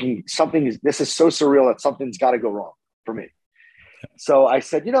 I'm thinking this is so surreal that something's got to go wrong for me. So I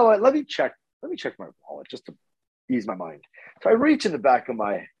said, you know what, let me check my wallet just to ease my mind. So I reach in the back of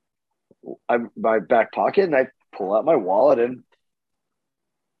my back pocket and I pull out my wallet, and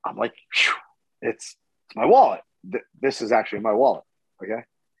I'm like, phew, it's my wallet. This is actually my wallet. Okay.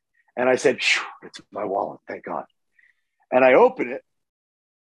 And I said, phew, it's my wallet. Thank God. And I open it.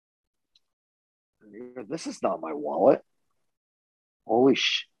 This is not my wallet. Holy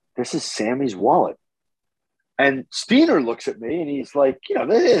shit. This is Sammy's wallet. And Steiner looks at me and he's like, these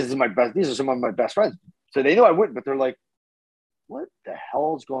are some of my best friends. So they know I wouldn't, but they're like, what the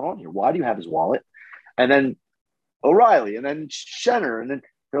hell is going on here? Why do you have his wallet? And then O'Reilly, and then Schenner, and then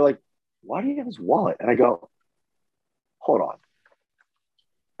they're like, why do you have his wallet? And I go, hold on.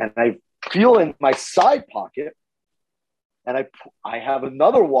 And I feel in my side pocket, and I have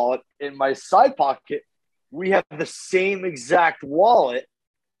another wallet in my side pocket. We have the same exact wallet.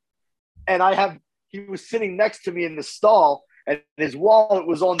 And he was sitting next to me in the stall, and his wallet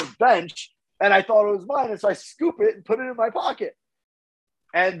was on the bench, and I thought it was mine. And so I scoop it and put it in my pocket.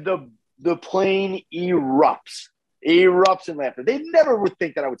 And the plane erupts in laughter. They never would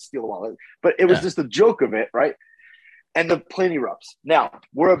think that I would steal a wallet, but it was just a joke of it, right? And the plane erupts. Now,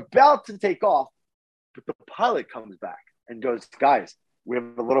 we're about to take off, but the pilot comes back and goes, guys, we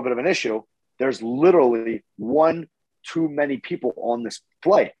have a little bit of an issue. There's literally one too many people on this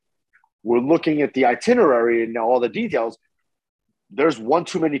flight. We're looking at the itinerary and all the details. There's one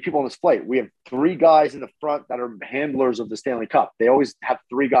too many people on this flight. We have 3 guys in the front that are handlers of the Stanley Cup. They always have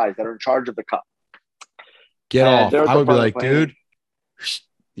 3 guys that are in charge of the cup. Get off. I would be like, dude,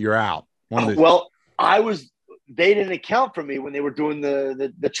 you're out. They didn't account for me when they were doing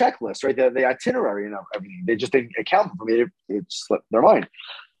the checklist, right? The itinerary and everything. They just didn't account for me. It slipped their mind.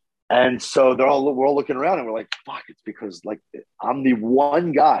 And so we're all looking around and we're like, fuck, it's because like I'm the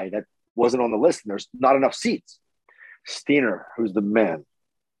one guy that wasn't on the list and there's not enough seats. Steiner, who's the man,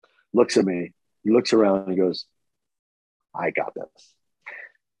 looks at me. He looks around and he goes, I got this.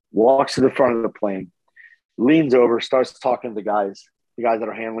 Walks to the front of the plane, leans over, starts talking to the guys that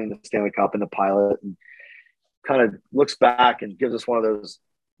are handling the Stanley Cup and the pilot, and kind of looks back and gives us one of those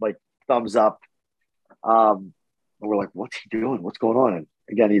like thumbs up. And we're like, what's he doing? What's going on? And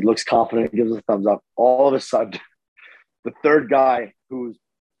again, he looks confident, gives us a thumbs up. All of a sudden, the third guy who's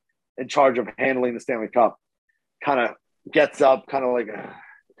in charge of handling the Stanley Cup kind of gets up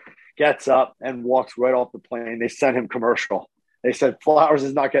and walks right off the plane. They sent him commercial. They said Flowers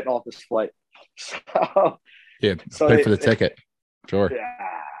is not getting off this flight. Pay for the ticket. Sure.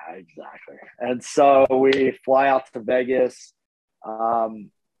 Yeah, exactly. And so we fly out to Vegas.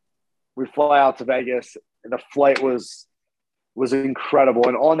 And the flight was incredible.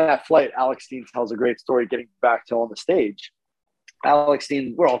 And on that flight, Alex Steen tells a great story getting back to on the stage. Alex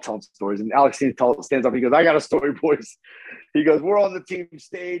Steen, we're all telling stories. And Alex Steen stands up. He goes, I got a story, boys. He goes, we're on the team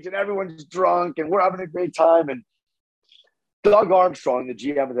stage and everyone's drunk and we're having a great time. And Doug Armstrong, the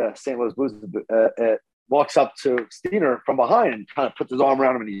GM of the St. Louis Blues, walks up to Steiner from behind and kind of puts his arm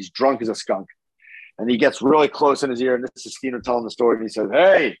around him, and he's drunk as a skunk. And he gets really close in his ear, and this is Steiner telling the story. And he says,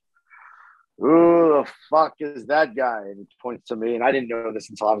 hey, who the fuck is that guy? And he points to me, and I didn't know this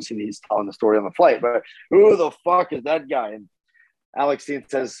until obviously he's telling the story on the flight, but who the fuck is that guy? And Alex Steen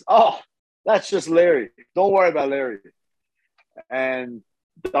says, oh, that's just Larry. Don't worry about Larry. And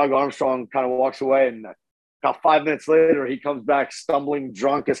Doug Armstrong kind of walks away, and about 5 minutes later, he comes back stumbling,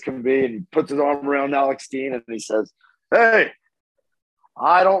 drunk as can be, and he puts his arm around Alex Steen, and he says, hey,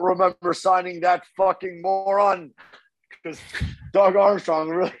 I don't remember signing that fucking moron. Because Doug Armstrong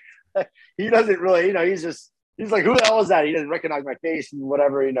really, he doesn't really, he's like, who the hell is that? He doesn't recognize my face and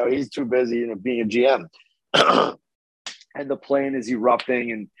whatever, he's too busy, being a GM. And the plane is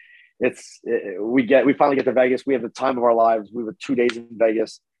erupting, and we finally get to Vegas. We have the time of our lives. We were 2 days in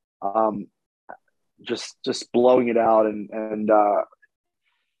Vegas. just blowing it out.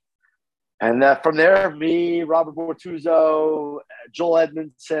 And from there, me, Robert Bortuzzo, Joel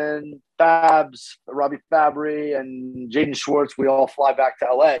Edmondson, Fabs, Robbie Fabry, and Jaden Schwartz, we all fly back to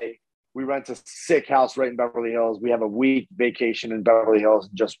LA. We rent a sick house right in Beverly Hills. We have a week vacation in Beverly Hills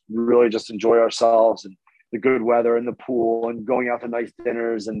and just enjoy ourselves and the good weather and the pool and going out to nice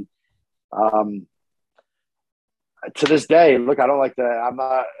dinners. And to this day, look, I'm not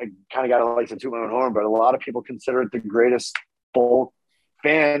a kind of guy that likes to toot my own horn, but a lot of people consider it the greatest folk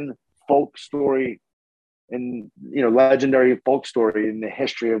story and, legendary folk story in the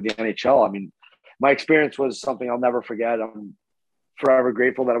history of the NHL. I mean, my experience was something I'll never forget. I'm forever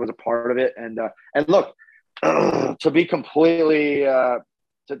grateful that I was a part of it. And look, to be completely,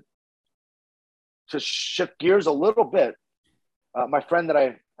 to shift gears a little bit, my friend that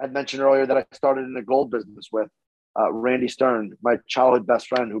I had mentioned earlier that I started in the gold business with, Randy Stern, my childhood best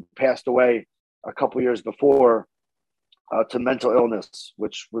friend who passed away a couple years before to mental illness,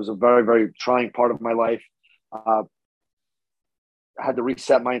 which was a very, very trying part of my life. I had to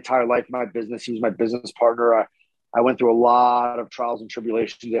reset my entire life, my business. He was my business partner. I went through a lot of trials and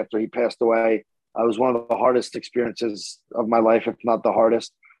tribulations after he passed away. It was one of the hardest experiences of my life, if not the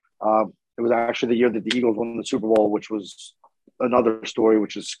hardest. It was actually the year that the Eagles won the Super Bowl, which was another story,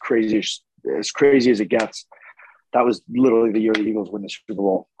 which is crazy as it gets. That was literally the year the Eagles won the Super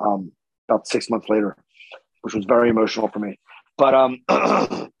Bowl, about 6 months later, which was very emotional for me. But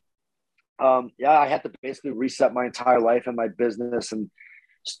I had to basically reset my entire life and my business and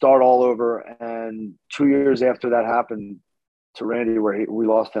start all over. And 2 years after that happened to Randy, where we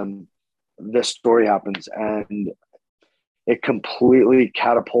lost him, this story happens. And it completely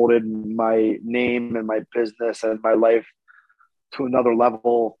catapulted my name and my business and my life to another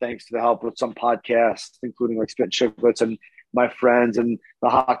level, thanks to the help with some podcasts, including like Spit Chicklets and my friends and the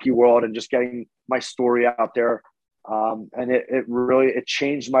hockey world, and just getting my story out there. And it really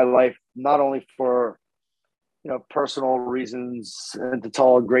changed my life, not only for, personal reasons and to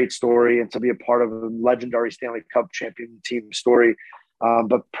tell a great story and to be a part of a legendary Stanley Cup champion team story,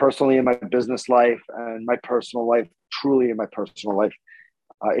 but personally in my business life and my personal life, truly in my personal life.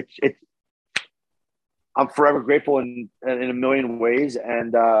 I'm forever grateful in a million ways.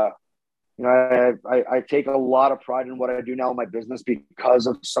 And, I take a lot of pride in what I do now in my business because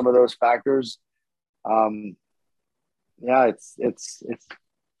of some of those factors. It's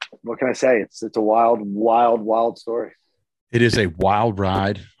what can I say? It's a wild, wild, wild story. It is a wild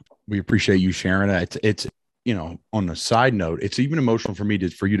ride. We appreciate you sharing it. It's on a side note, it's even emotional for me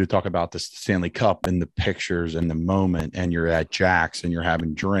for you to talk about the Stanley Cup and the pictures and the moment, and you're at Jack's and you're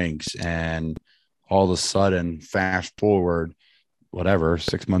having drinks, and all of a sudden, fast forward,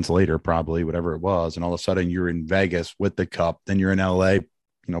 6 months later, probably, whatever it was, and all of a sudden you're in Vegas with the Cup, then you're in LA,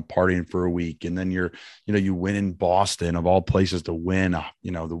 partying for a week, and then you win in Boston, of all places to win,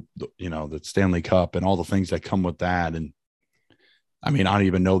 the Stanley Cup and all the things that come with that. And I mean, I don't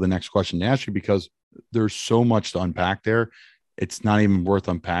even know the next question to ask you because there's so much to unpack there. It's not even worth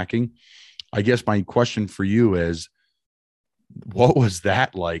unpacking. I guess my question for you is, what was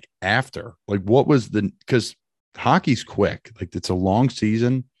that like after? Like, what was because hockey's quick. Like, it's a long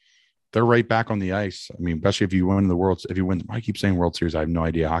season. They're right back on the ice. I mean, especially if you win I keep saying World Series. I have no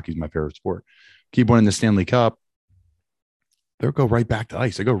idea. Hockey's my favorite sport. Keep winning the Stanley Cup. They'll go right back to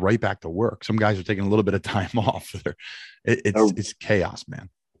ice. They go right back to work. Some guys are taking a little bit of time off. It's chaos, man.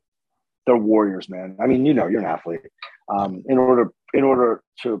 They're warriors, man. I mean, you're an athlete. In order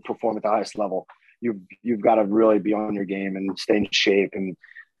to perform at the highest level, you've got to really be on your game and stay in shape and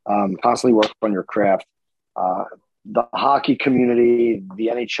constantly work on your craft. The hockey community,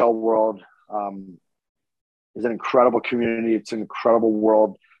 the NHL world, is an incredible community. It's an incredible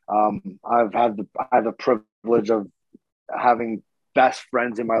world. I have the privilege of having best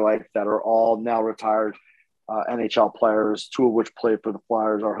friends in my life that are all now retired NHL players, two of which played for the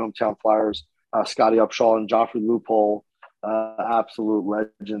Flyers, our hometown Flyers, Scotty Upshaw and Joffrey Loophole, absolute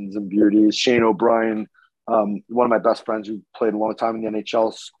legends and beauties. Shane O'Brien, one of my best friends who played a long time in the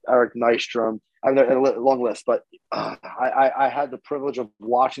NHL, Eric Nystrom. I have a long list, but I had the privilege of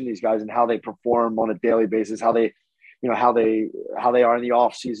watching these guys and how they perform on a daily basis, how they are in the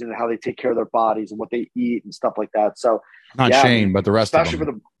off season, how they take care of their bodies and what they eat and stuff like that. So not Shane, but the rest of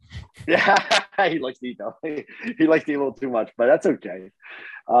them. He likes to eat though. He likes to eat a little too much, but that's okay.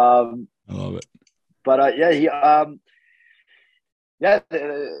 I love it. But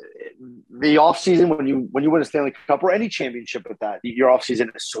the off season when you win a Stanley Cup or any championship with that, your off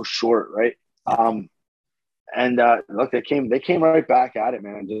season is so short, right? Look, they came right back at it,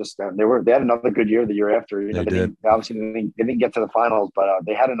 man. Just they had another good year the year after. They didn't get to the finals, but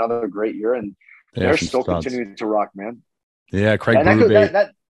they had another great year, and They're still continuing to rock, man. Yeah, Craig And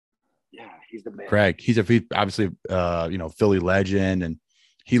Berube. yeah, he's the man. Craig, he's obviously Philly legend, and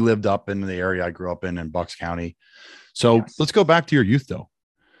he lived up in the area I grew up in Bucks County. So let's go back to your youth though.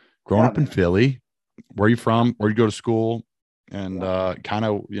 Growing up in Philly, where are you from? Where did you go to school? And kind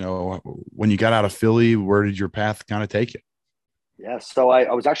of, when you got out of Philly, where did your path kind of take you? Yeah, so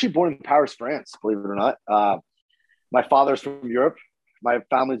I was actually born in Paris, France, believe it or not. My father's from Europe. My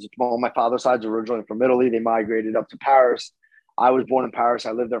family's, well, my father's side's originally from Italy. They migrated up to Paris. I was born in Paris.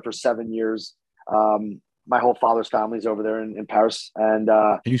 I lived there for 7 years. My whole father's family's over there in Paris. And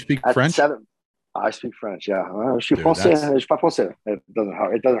can you speak French? I speak French. Yeah, je parle français. It doesn't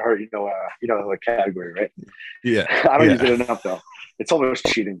hurt. It doesn't hurt. You know the category, right? Yeah. I don't use it enough though. It's almost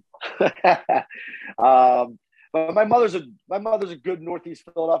cheating. But my mother's a good Northeast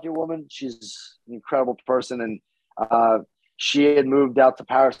Philadelphia woman. She's an incredible person, and she had moved out to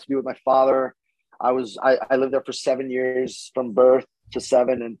Paris to be with my father. I lived there for 7 years, from birth to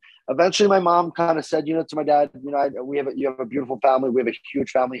 7, and eventually my mom kind of said, to my dad, you have a beautiful family. We have a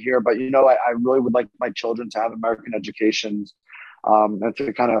huge family here, but I really would like my children to have American educations, and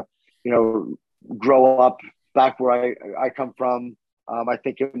to kind of, grow up back where I come from. I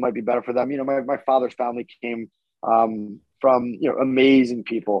think it might be better for them. My father's family came from, amazing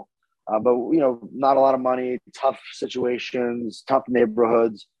people, but, not a lot of money, tough situations, tough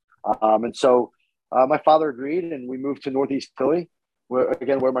neighborhoods. And so my father agreed, and we moved to Northeast Philly,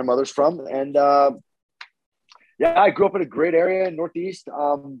 where my mother's from. And I grew up in a great area in Northeast,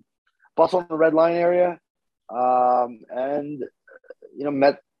 Bustle on the Red Line area, and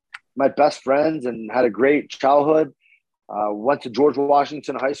met my best friends and had a great childhood. Went to George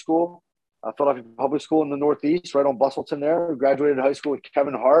Washington High School, Philadelphia Public School in the Northeast, right on Bustleton there. Graduated high school with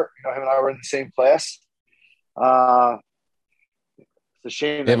Kevin Hart. Him and I were in the same class. It's a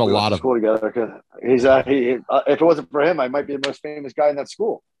shame they have that we a went lot to of school together, because if it wasn't for him, I might be the most famous guy in that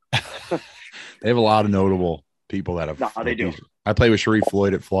school. They have a lot of notable people that have. No, they do. I played with Sharif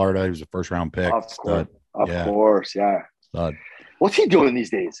Floyd at Florida. He was a first-round pick. Of course, yeah. Stud. What's he doing these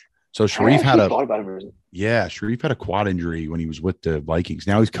days? So Sharif had Sharif had a quad injury when he was with the Vikings.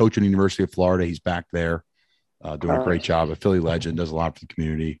 Now he's coaching the University of Florida. He's back there, doing a great job. A Philly legend, does a lot for the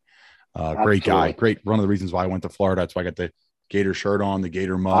community. Great guy. Great. One of the reasons why I went to Florida. That's why I got the Gator shirt on, the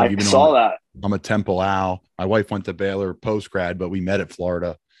Gator mug. I saw that. I'm a Temple Owl. My wife went to Baylor post grad, but we met at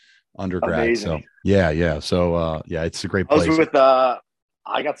Florida undergrad. Amazing. So yeah. So it's a great place. I was with I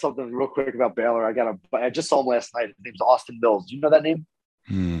got something real quick about Baylor. I just saw him last night. His name's Austin Mills. Do you know that name?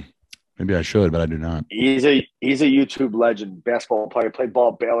 Maybe I should, but I do not. He's a YouTube legend, basketball player. Played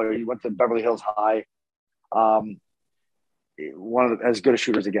ball at Baylor. He went to Beverly Hills High. One of as good a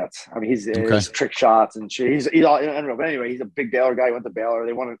shooter as it gets. I mean, his trick shots and shit. He's all, I don't know, but anyway, he's a big Baylor guy. He went to Baylor.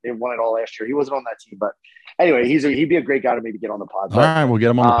 They won it all last year. He wasn't on that team, but anyway, he'd be a great guy to maybe get on the pod. All right, we'll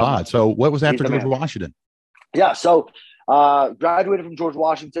get him on the pod. So, what was after George Washington? Yeah, so graduated from George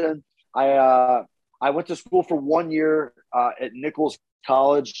Washington. I went to school for 1 year at Nichols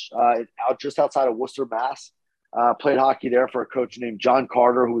College, just outside of Worcester, Mass. Played hockey there for a coach named John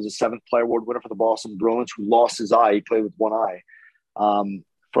Carter, who was a 7th player award winner for the Boston Bruins, who lost his eye. He played with one eye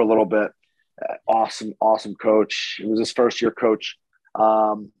for a little bit. Awesome coach. It was his first year coach.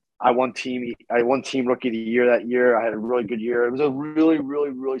 I won team rookie of the year that year. I had a really good year. It was a really, really,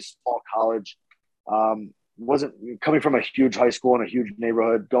 really small college. Wasn't coming from a huge high school in a huge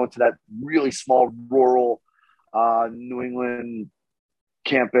neighborhood, going to that really small rural New England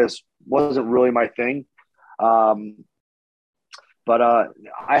campus wasn't really my thing. But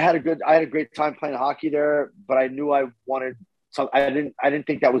I had a great time playing hockey there, but I knew I wanted some, I didn't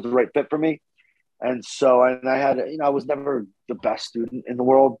think that was the right fit for me. And so, I was never the best student in the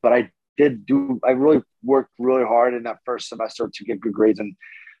world, but I really worked really hard in that first semester to get good grades and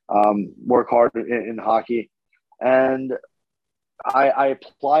work hard in hockey. And I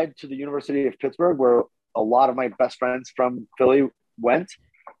applied to the University of Pittsburgh, where a lot of my best friends from Philly went.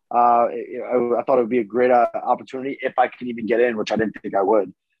 I thought it would be a great opportunity if I could even get in, which I didn't think I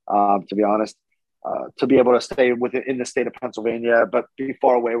would, to be honest, to be able to stay in the state of Pennsylvania, but be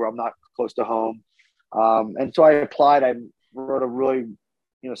far away where I'm not close to home. And so I applied. I wrote a really,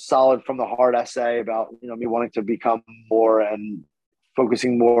 solid from the heart essay about, me wanting to become more and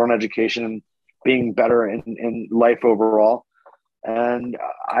focusing more on education and being better in life overall. And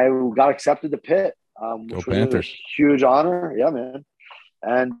I got accepted to Pitt, which was a huge honor. Yeah, man.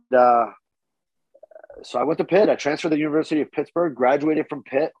 And so I went to Pitt. I transferred to the University of Pittsburgh, graduated from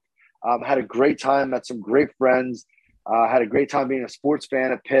Pitt, had a great time, met some great friends, had a great time being a sports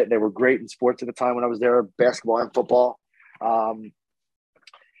fan at Pitt. They were great in sports at the time when I was there, basketball and football. And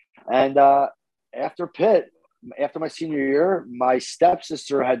after Pitt, after my senior year, my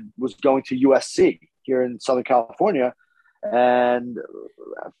stepsister was going to USC here in Southern California and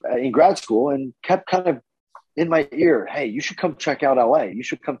in grad school, and kept kind of in my ear, hey, you should come check out LA. You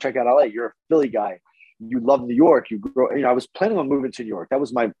should come check out LA. You're a Philly guy. You love New York. I was planning on moving to New York. That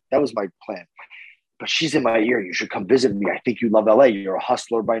was my plan. But she's in my ear. You should come visit me. I think you love LA. You're a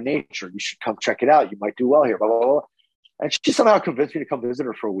hustler by nature. You should come check it out. You might do well here. Blah, blah, blah. And she somehow convinced me to come visit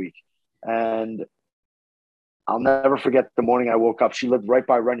her for a week. And I'll never forget the morning I woke up. She lived right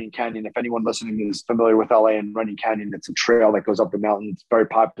by Runyon Canyon. If anyone listening is familiar with LA and Runyon Canyon, it's a trail that goes up the mountain. It's very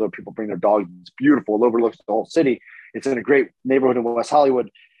popular. People bring their dogs. It's beautiful. It overlooks the whole city. It's in a great neighborhood in West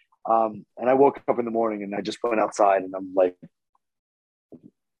Hollywood. And I woke up in the morning and I just went outside and I'm like,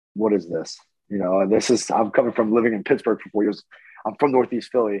 what is this? I'm coming from living in Pittsburgh for 4 years. I'm from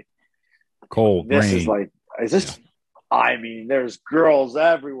Northeast Philly. Cold, This rain. is this? Yeah. I mean, there's girls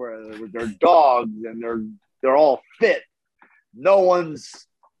everywhere with their dogs and they're all fit. I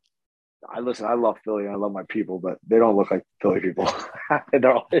love Philly and I love my people, but they don't look like Philly people.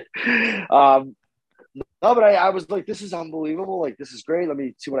 No, but I was like, this is unbelievable. Like, this is great. Let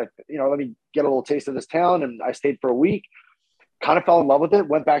me see let me get a little taste of this town. And I stayed for a week, kind of fell in love with it,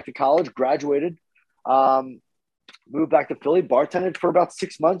 went back to college, graduated, moved back to Philly, bartended for about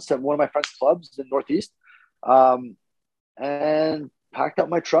 6 months at one of my friend's clubs in Northeast, and packed up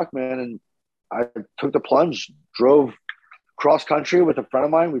my truck, man. And I took the plunge, drove cross country with a friend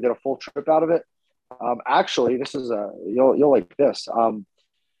of mine. We did a full trip out of it. Actually, this is you'll like this.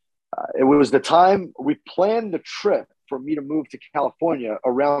 It was the time we planned the trip for me to move to California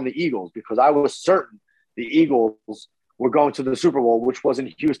around the Eagles, because I was certain the Eagles were going to the Super Bowl, which was in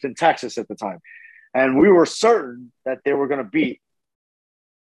Houston, Texas at the time. And we were certain that they were going to beat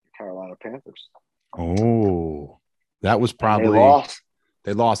the Carolina Panthers. Oh, that was probably – they lost.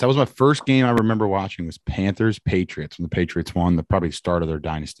 They lost. That was my first game I remember watching was Panthers-Patriots when the Patriots won the probably start of their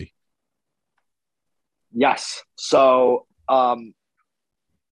dynasty. Yes. So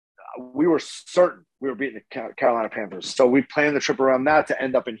we were certain we were beating the Carolina Panthers. So we planned the trip around that to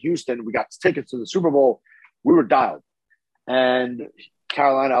end up in Houston. We got tickets to the Super Bowl. We were dialed. And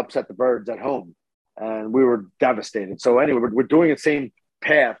Carolina upset the Birds at home. And we were devastated. So anyway, we're doing the same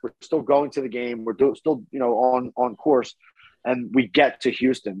path. We're still going to the game. We're still on course. And we get to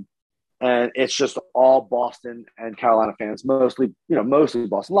Houston. And it's just all Boston and Carolina fans, mostly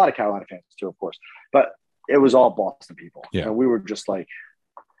Boston. A lot of Carolina fans too, of course. But it was all Boston people. Yeah. And we were just like,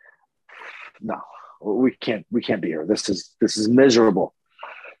 no, we can't be here. This is miserable.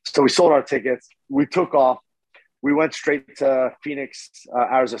 So we sold our tickets. We took off. We went straight to Phoenix,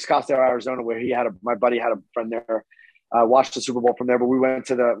 Arizona, Scottsdale, Arizona, where my buddy had a friend there. Watched the Super Bowl from there, but we went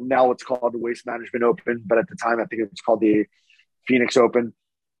to now it's called the Waste Management Open, but at the time I think it was called the Phoenix Open,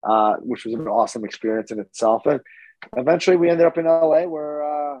 which was an awesome experience in itself. And eventually we ended up in LA, where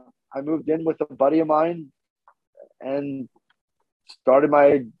I moved in with a buddy of mine and started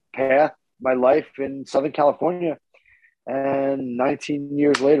my path, my life in Southern California. And 19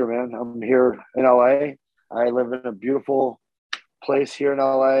 years later, man, I'm here in LA. I live in a beautiful place here in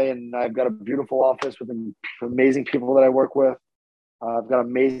LA, and I've got a beautiful office with amazing people that I work with. I've got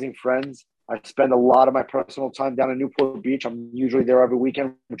amazing friends. I spend a lot of my personal time down in Newport Beach. I'm usually there every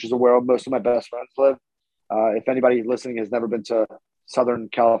weekend, which is where most of my best friends live. If anybody listening has never been to Southern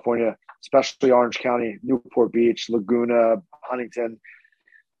California, especially Orange County, Newport Beach, Laguna, Huntington,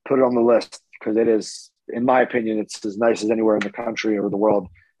 put it on the list, because it is, in my opinion, it's as nice as anywhere in the country or the world.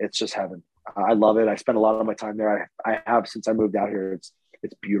 It's just heaven. I love it. I spend a lot of my time there. I have since I moved out here. It's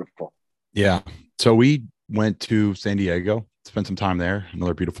beautiful. Yeah. So we went to San Diego, spent some time there,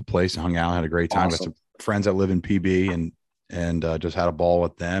 another beautiful place, hung out, had a great time. Awesome. Got some friends that live in PB and just had a ball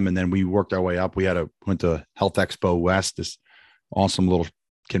with them. And then we worked our way up. We went to Health Expo West, this awesome little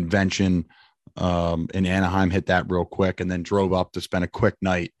convention in Anaheim, hit that real quick, and then drove up to spend a quick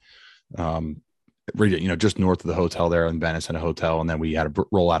night just north of the hotel there in Venice, in a hotel, and then we had to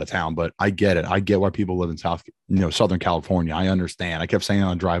roll out of town. But I get it. I get why people live in Southern California. I understand. I kept saying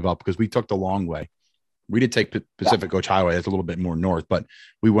on drive up because we took the long way. We did take Pacific Coast Highway. It's a little bit more north, but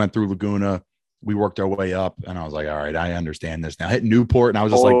we went through Laguna. We worked our way up, and I was like, all right, I understand this now. Hit Newport, and I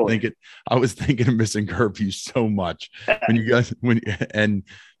was just thinking of missing curfew so much when you guys,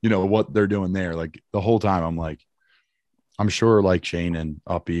 what they're doing there. Like the whole time I'm like, I'm sure like Shane and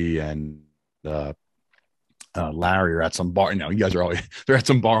Uppy and Larry are at some bar. You guys are they're at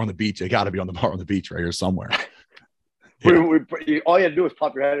some bar on the beach. They got to be on the bar on the beach right here somewhere. Yeah. All you had to do was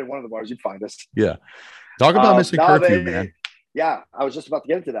pop your head in one of the bars. You'd find us. Yeah. Talk about missing curfew, man. Yeah. I was just about to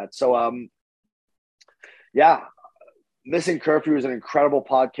get into that. So, Missing Curfew is an incredible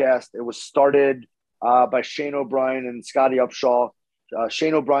podcast. It was started by Shane O'Brien and Scotty Upshaw.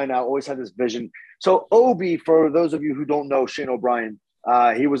 Shane O'Brien now always had this vision. So Obi, for those of you who don't know Shane O'Brien,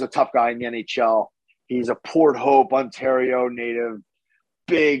 he was a tough guy in the NHL. He's a Port Hope, Ontario native,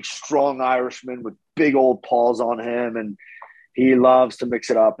 big, strong Irishman with big old paws on him, and he loves to mix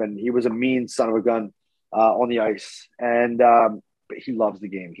it up. And he was a mean son of a gun on the ice, and but he loves the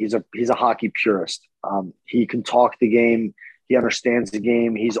game. He's a hockey purist. He can talk the game. He understands the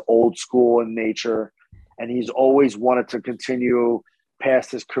game. He's old school in nature, and he's always wanted to continue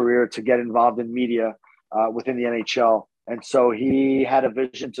past his career to get involved in media within the NHL. And so he had a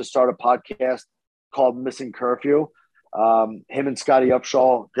vision to start a podcast called Missing Curfew. Him and Scotty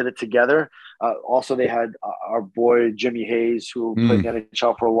Upshaw did it together. Also, they had our boy Jimmy Hayes, who played in the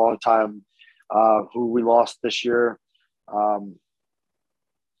NHL for a long time, who we lost this year.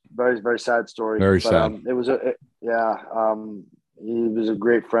 Very, very sad story. Very sad. It was he was a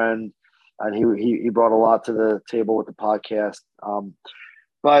great friend, and he brought a lot to the table with the podcast.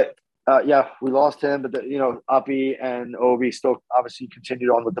 We lost him, but Uppy and Obi still obviously continued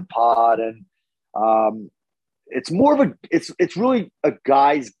on with the pod, and it's more of it's really a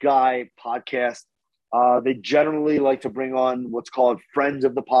guy's guy podcast. They generally like to bring on what's called friends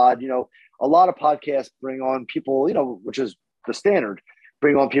of the pod. A lot of podcasts bring on people, which is the standard.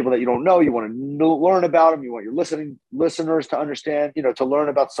 Bring on people that you don't know. You want to learn about them. You want your listeners to understand, to learn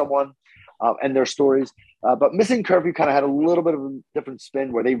about someone and their stories. But Missing Curfew kind of had a little bit of a different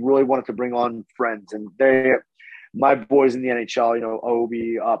spin where they really wanted to bring on friends. And my boys in the NHL,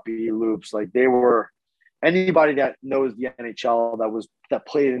 Obi, Uppy, Loops, like they were anybody that knows the NHL that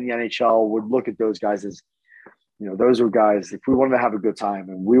played in the NHL would look at those guys as, those were guys, if we wanted to have a good time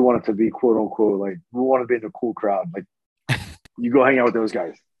and we wanted to be quote unquote, like we want to be in the cool crowd, like you go hang out with those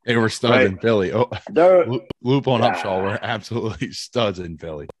guys. They were studs right? in Philly. Oh, Loop on Upshaw were absolutely studs in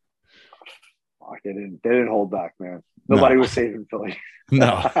Philly. Fuck, they didn't hold back, man. Nobody was safe in Philly.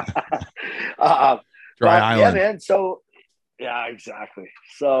 No. Dry Island. Yeah, man. So, yeah, exactly.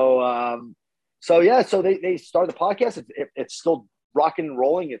 So they started the podcast. It's still rocking and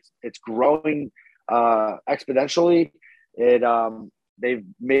rolling. It's growing exponentially. They've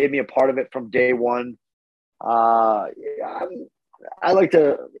made me a part of it from day one. I like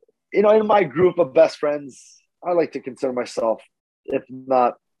to, in my group of best friends, I like to consider myself, if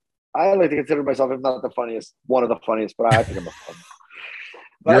not the funniest, one of the funniest, but I think I'm the funniest.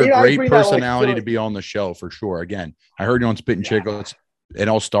 You're a great personality to be on the show for sure. Again, I heard you on Spittin' Chicklets. It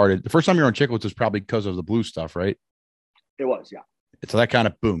all started. The first time you were on Chicklets was probably because of the blue stuff, right? It was, yeah. So that kind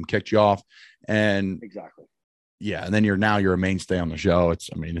of boom kicked you off, and exactly. Yeah, and then you're a mainstay on the show. It's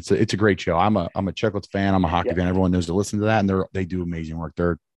a great show. I'm a Chicklets fan. I'm a hockey fan. Everyone knows to listen to that, and they do amazing work.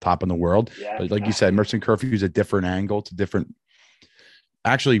 They're top in the world. Yeah. But like you said, Missing Curfew is a different angle. It's a different.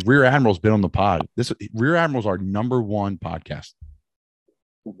 Actually, Rear Admiral's been on the pod. Rear Admiral's our number one podcast.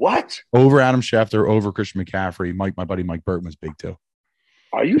 What? Over Adam Schefter, over Christian McCaffrey. My buddy Mike Burton was big too.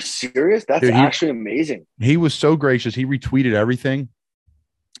 Are you serious? That's actually amazing. He was so gracious. He retweeted everything.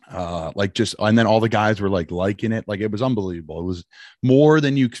 And then all the guys were liking it. Like, it was unbelievable. It was more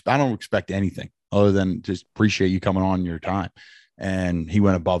than I don't expect anything other than just appreciate you coming on your time. And he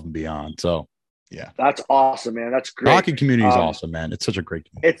went above and beyond. So yeah, that's awesome, man. That's great. The hockey community is awesome, man. It's such a great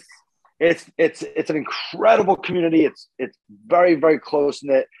community. It's an incredible community. It's very, very close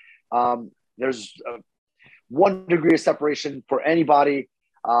knit. There's 1 degree of separation for anybody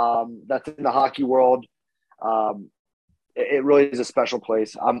that's in the hockey world. It really is a special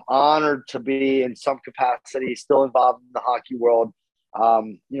place. I'm honored to be in some capacity still involved in the hockey world.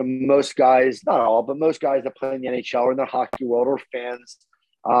 Most guys, not all, but most guys that play in the NHL or in the hockey world or fans,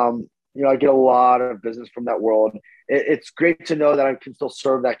 I get a lot of business from that world. It's great to know that I can still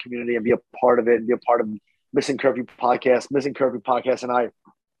serve that community and be a part of it and be a part of Missing Curfew Podcast. Missing Curfew Podcast and I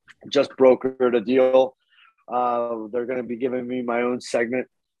just brokered a deal. They're going to be giving me my own segment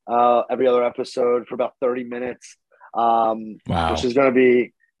every other episode for about 30 minutes. Wow. which is going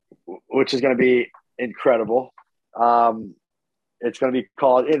to be incredible. It's going to be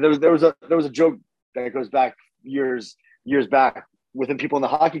called. There was a joke that goes back years back within people in the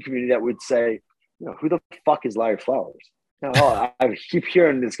hockey community that would say, who the fuck is Larry Flowers? I keep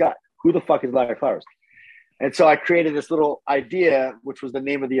hearing this guy. Who the fuck is Larry Flowers? And so I created this little idea, which was the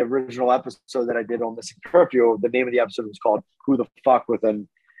name of the original episode that I did on Missing Curfew. The name of the episode was called "Who the Fuck" with an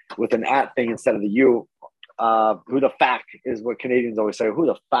at thing instead of the U. Who the fuck is what Canadians always say. Who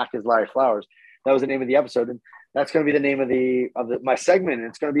the fuck is Larry Flowers? That was the name of the episode, and that's going to be the name of my segment. And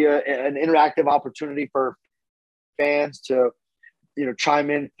it's going to be an interactive opportunity for fans to, chime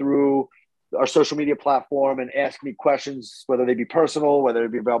in through our social media platform and ask me questions, whether they be personal, whether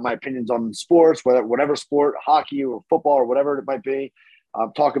it be about my opinions on sports, whatever sport, hockey or football or whatever it might be.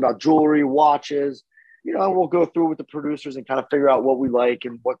 Talk about jewelry, watches. We'll go through with the producers and kind of figure out what we like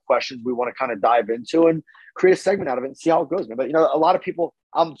and what questions we want to kind of dive into and create a segment out of it and see how it goes, man. But a lot of people,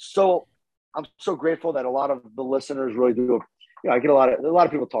 I'm so grateful that a lot of the listeners really do. I get a lot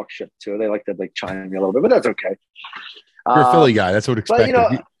of people talk shit too. They like to chime me a little bit, but that's okay. You're a Philly guy. That's what expected.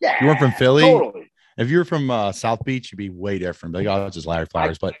 Yeah, you weren't from Philly. Totally. If you were from South Beach, you'd be way different. Like, oh, it's just Larry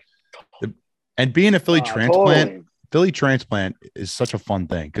Flowers. And being a Philly transplant, totally. Philly transplant is such a fun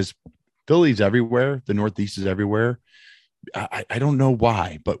thing because Philly's everywhere. The Northeast is everywhere. I don't know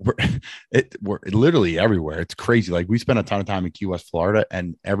why, but we're literally everywhere. It's crazy. Like we spent a ton of time in Key West, Florida,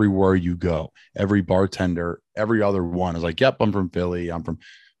 and everywhere you go, every bartender, every other one is like, "Yep, I'm from Philly. I'm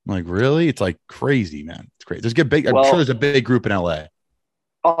like, really? It's like crazy, man. It's great. I'm sure there's a big group in LA.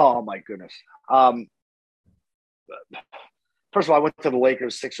 Oh my goodness. First of all, I went to the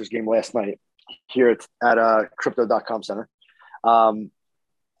Lakers Sixers game last night here at Crypto.com Center.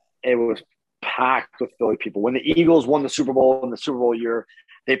 It was packed with Philly people. When the Eagles won the Super Bowl in the Super Bowl year,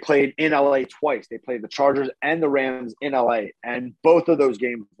 they played in LA twice. They played the Chargers and the Rams in LA, and both of those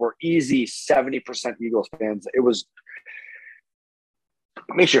games were easy 70% Eagles fans. It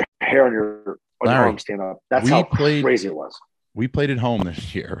makes your hair on your arm stand up. That's how crazy it was. We played at home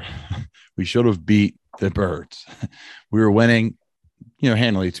this year. We should have beat the Birds. We were winning,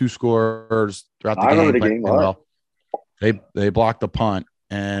 handily 2 scores throughout the game. I remember the game well. They blocked the punt.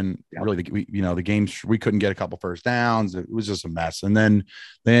 And really, the games, we couldn't get a couple first downs. It was just a mess. And then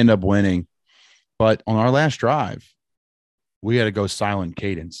they end up winning. But on our last drive, we had to go silent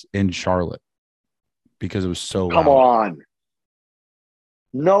cadence in Charlotte because it was so loud. Come on.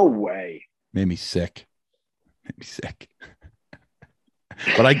 No way. Made me sick.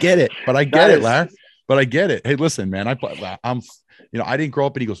 But I get it. Larry. But I get it. Hey, listen, man, I didn't grow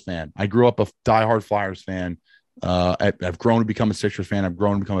up an Eagles fan. I grew up a diehard Flyers fan. I've grown to become a Sixers fan. I've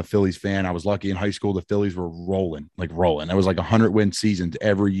grown to become a Phillies fan. I was lucky in high school. The Phillies were rolling. It was like 100-win seasons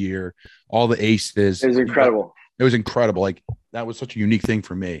every year. All the aces. It was incredible. It was incredible. Like that was such a unique thing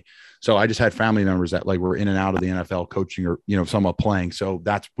for me. So I just had family members that were in and out of the NFL coaching or, somewhat playing. So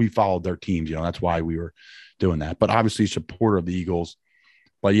we followed their teams, that's why we were doing that. But obviously supporter of the Eagles.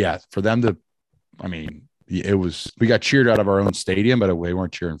 But yeah, for them to, we got cheered out of our own stadium, but we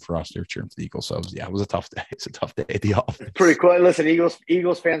weren't cheering for us. They were cheering for the Eagles. So it was a tough day. It's a tough day at the office. Pretty cool. Listen,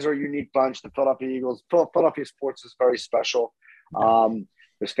 Eagles fans are a unique bunch. The Philadelphia Eagles, Philadelphia sports is very special.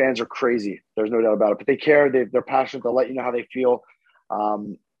 Those fans are crazy. There's no doubt about it, but they care. They're passionate. They'll let you know how they feel.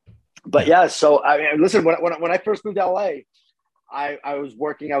 But yeah, so listen, when I first moved to LA, I was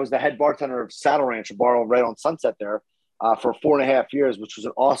working. I was the head bartender of Saddle Ranch, a bar right on Sunset there. For 4.5 years, which was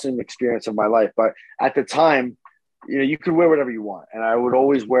an awesome experience of my life. But at the time, you could wear whatever you want. And I would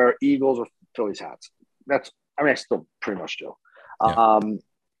always wear Eagles or Phillies hats. I still pretty much do. Yeah.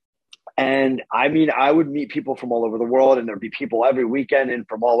 I would meet people from all over the world, and there'd be people every weekend and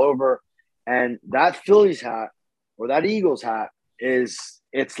from all over. And that Phillies hat or that Eagles hat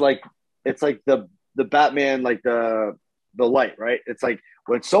it's like the Batman, like the light, right? It's like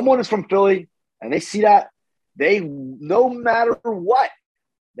when someone is from Philly and they see that, they, no matter what,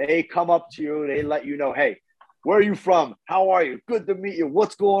 they come up to you, they let you know, hey, where are you from? How are you? Good to meet you.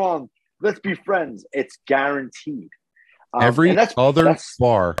 What's going on? Let's be friends. It's guaranteed. Every other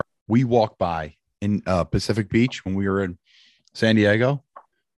bar we walk by in Pacific Beach when we were in San Diego,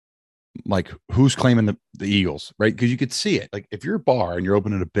 like who's claiming the Eagles, right? Because you could see it. Like if you're a bar and you're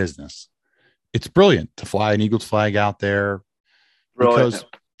opening a business, it's brilliant to fly an Eagles flag out there. Brilliant. Because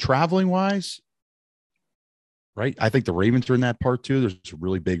traveling wise, right? I think the Ravens are in that part too. There's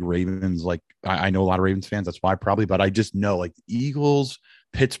really big Ravens. Like I know a lot of Ravens fans. That's why probably, but I just know like Eagles,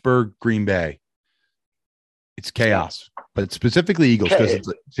 Pittsburgh, Green Bay. It's chaos, but specifically Eagles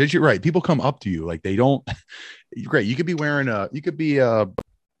because you're right. People come up to you like they don't. Great, you could be wearing a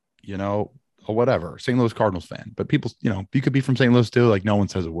whatever St. Louis Cardinals fan, but people, you could be from St. Louis too. Like no one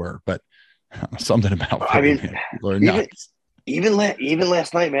says a word, but something about. Even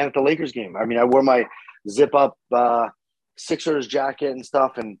last night, man, at the Lakers game. I wore my zip up Sixers jacket and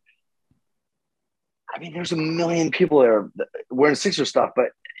stuff, and there's a million people there wearing Sixers stuff, but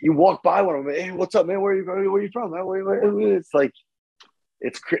you walk by one of them, hey, what's up, man? Where are you from? It's like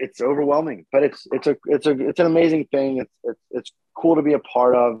it's overwhelming, but it's an amazing thing. It's cool to be a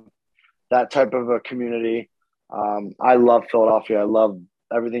part of that type of a community. I love Philadelphia. I love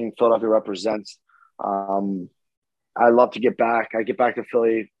everything Philadelphia represents. I love to get back. I get back to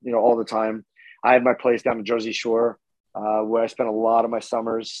Philly, all the time. I have my place down in Jersey Shore, where I spend a lot of my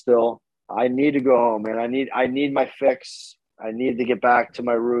summers still. I need to go home, man. I need my fix. I need to get back to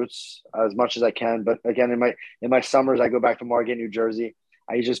my roots as much as I can. But again, in my summers, I go back to Margate, New Jersey.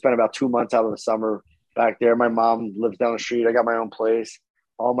 I usually spend about 2 months out of the summer back there. My mom lives down the street. I got my own place.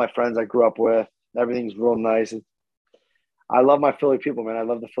 All my friends I grew up with. Everything's real nice. I love my Philly people, man. I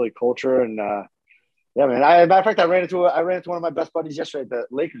love the Philly culture, and yeah, man. Matter of fact, I ran into one of my best buddies yesterday at the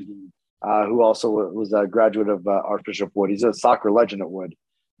Lakers game, who also was a graduate of Archbishop Wood. He's a soccer legend at Wood,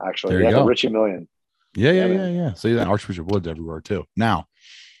 actually. There you go. Richie Million. Yeah. So that Archbishop Wood's everywhere too. Now,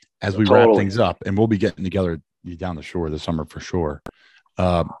 as we Totally. wrap things up, and we'll be getting together down the shore this summer for sure.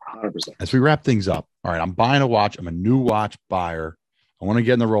 100%. As we wrap things up, all right, I'm buying a watch. I'm a new watch buyer. I want to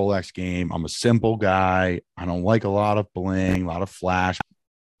get in the Rolex game. I'm a simple guy. I don't like a lot of bling, a lot of flash.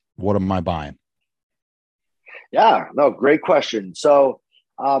 What am I buying? Yeah, no, great question. So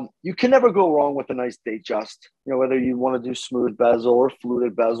you can never go wrong with a nice Datejust. Whether you want to do smooth bezel or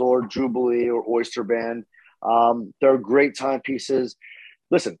fluted bezel or Jubilee or Oyster Band, they're great timepieces.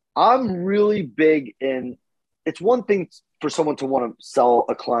 Listen, I'm really big in. It's one thing for someone to want to sell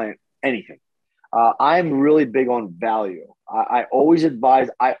a client anything. I'm really big on value. I always advise.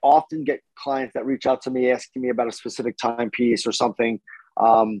 I often get clients that reach out to me asking me about a specific timepiece or something,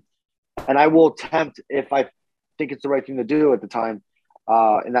 and I will attempt, if I think it's the right thing to do at the time,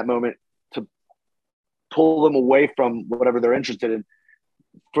 in that moment, to pull them away from whatever they're interested in,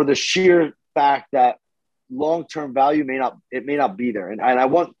 for the sheer fact that long-term value may not be there. And I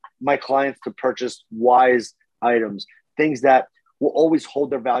want my clients to purchase wise items, things that will always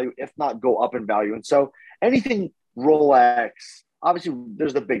hold their value, if not go up in value. And so anything Rolex, obviously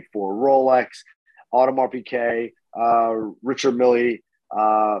there's the big four: Rolex, Audemars Piguet, Richard Mille,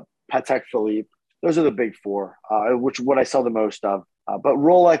 Patek Philippe. Those are the big four, what I sell the most of. But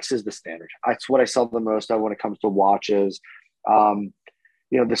Rolex is the standard. That's what I sell the most of when it comes to watches.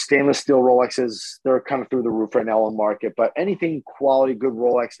 The stainless steel Rolexes, they're kind of through the roof right now on market. But anything quality, good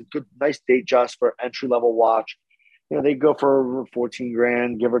Rolex, a good, nice Datejust for entry-level watch, they go for 14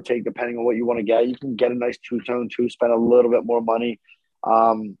 grand, give or take, depending on what you want to get. You can get a nice two-tone too, spend a little bit more money.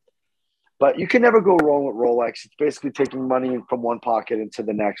 But you can never go wrong with Rolex. It's basically taking money from one pocket into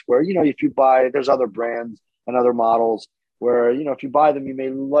the next, where, if you buy, there's other brands and other models where, if you buy them, you may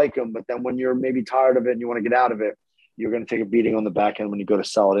like them, but then when you're maybe tired of it and you want to get out of it, you're going to take a beating on the back end when you go to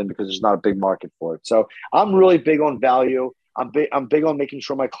sell it in, because there's not a big market for it. So I'm really big on value. I'm big on making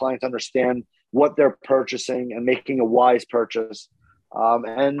sure my clients understand what they're purchasing and making a wise purchase.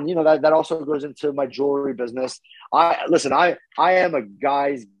 And that also goes into my jewelry business. I am a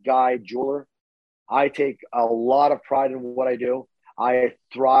guy's guy jeweler. I take a lot of pride in what I do. I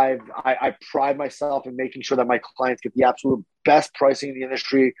thrive. I pride myself in making sure that my clients get the absolute best pricing in the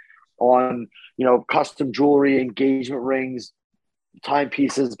industry on, custom jewelry, engagement rings,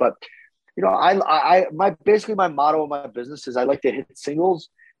 timepieces. But, basically my motto of my business is I like to hit singles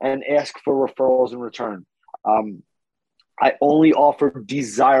and ask for referrals in return. I only offer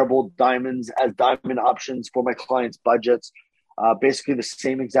desirable diamonds as diamond options for my clients' budgets. Basically the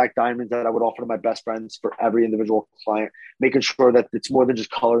same exact diamonds that I would offer to my best friends for every individual client, making sure that it's more than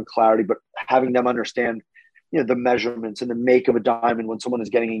just color and clarity, but having them understand, the measurements and the make of a diamond when someone is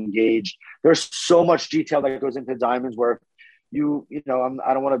getting engaged. There's so much detail that goes into diamonds where I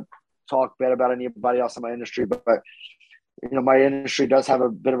don't want to talk bad about anybody else in my industry, but my industry does have a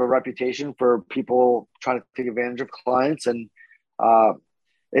bit of a reputation for people trying to take advantage of clients. And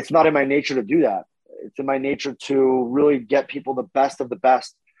it's not in my nature to do that. It's in my nature to really get people the best of the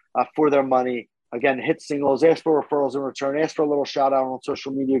best for their money. Again, hit singles, ask for referrals in return, ask for a little shout out on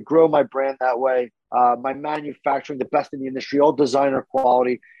social media, grow my brand that way. My manufacturing, the best in the industry, all designer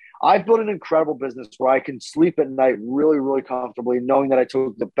quality. I've built an incredible business where I can sleep at night really, really comfortably, knowing that I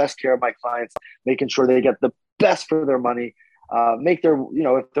took the best care of my clients, making sure they get the best for their money, make their,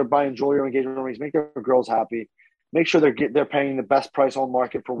 if they're buying jewelry or engagement rings, make their girls happy, make sure they're paying the best price on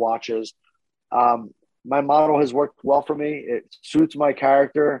market for watches. My model has worked well for me. It suits my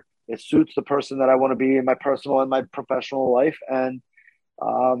character. It suits the person that I want to be in my personal and my professional life. And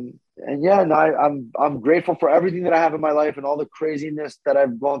I'm grateful for everything that I have in my life and all the craziness that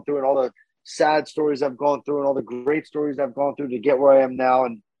I've gone through and all the sad stories I've gone through and all the great stories I've gone through to get where I am now.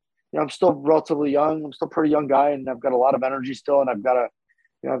 And I'm still relatively young. I'm still a pretty young guy, and I've got a lot of energy still. And I'm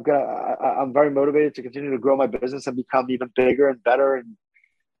very motivated to continue to grow my business and become even bigger and better. And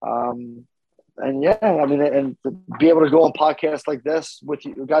to be able to go on podcasts like this with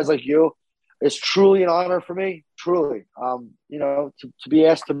you, guys like you, is truly an honor for me. Truly, to be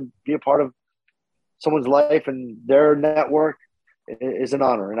asked to be a part of someone's life and their network is an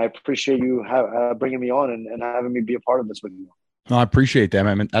honor. And I appreciate you bringing me on and having me be a part of this with you. No, I appreciate that,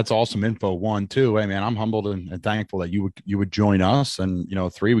 man. I mean, that's awesome info. 1, 2. Hey, man, I'm humbled and thankful that you would join us. And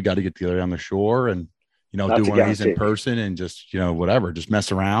 3, we got to get together on the shore and do one of these in person and just whatever, just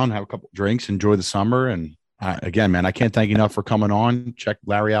mess around, have a couple drinks, enjoy the summer. And again, man, I can't thank you enough for coming on. Check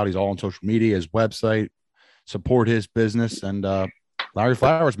Larry out; he's all on social media, his website, support his business. And Larry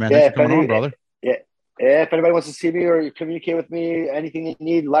Flowers, man, thanks for coming on, brother. Yeah. If anybody wants to see me or communicate with me, anything you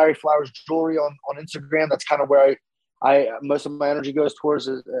need, Larry Flowers Jewelry on Instagram. That's kind of where I most of my energy goes towards,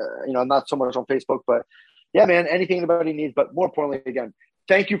 not so much on Facebook, but yeah, man, anything anybody needs. But more importantly, again,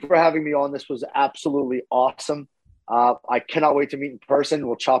 thank you for having me on. This was absolutely awesome. I cannot wait to meet in person.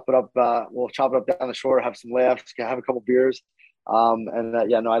 We'll chop it up. We'll chop it up down the shore, have some laughs, have a couple beers. I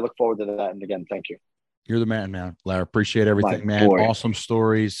look forward to that. And again, thank you. You're the man, Larry. Appreciate everything, man. Awesome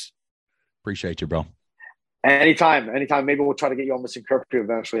stories. Appreciate you, bro. Anytime. Maybe we'll try to get you on Missing Curfew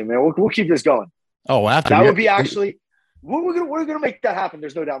eventually, man. We'll keep this going. Oh, after that would be actually. We're gonna make that happen.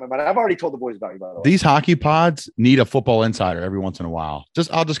 There's no doubt in my mind. I've already told the boys about you, by the way. These hockey pods need a football insider every once in a while.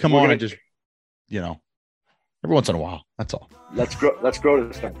 I'll just come on and just, every once in a while. That's all. Let's grow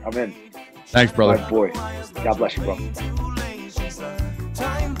this thing. I'm in. Thanks, brother. My boy. God bless you, bro.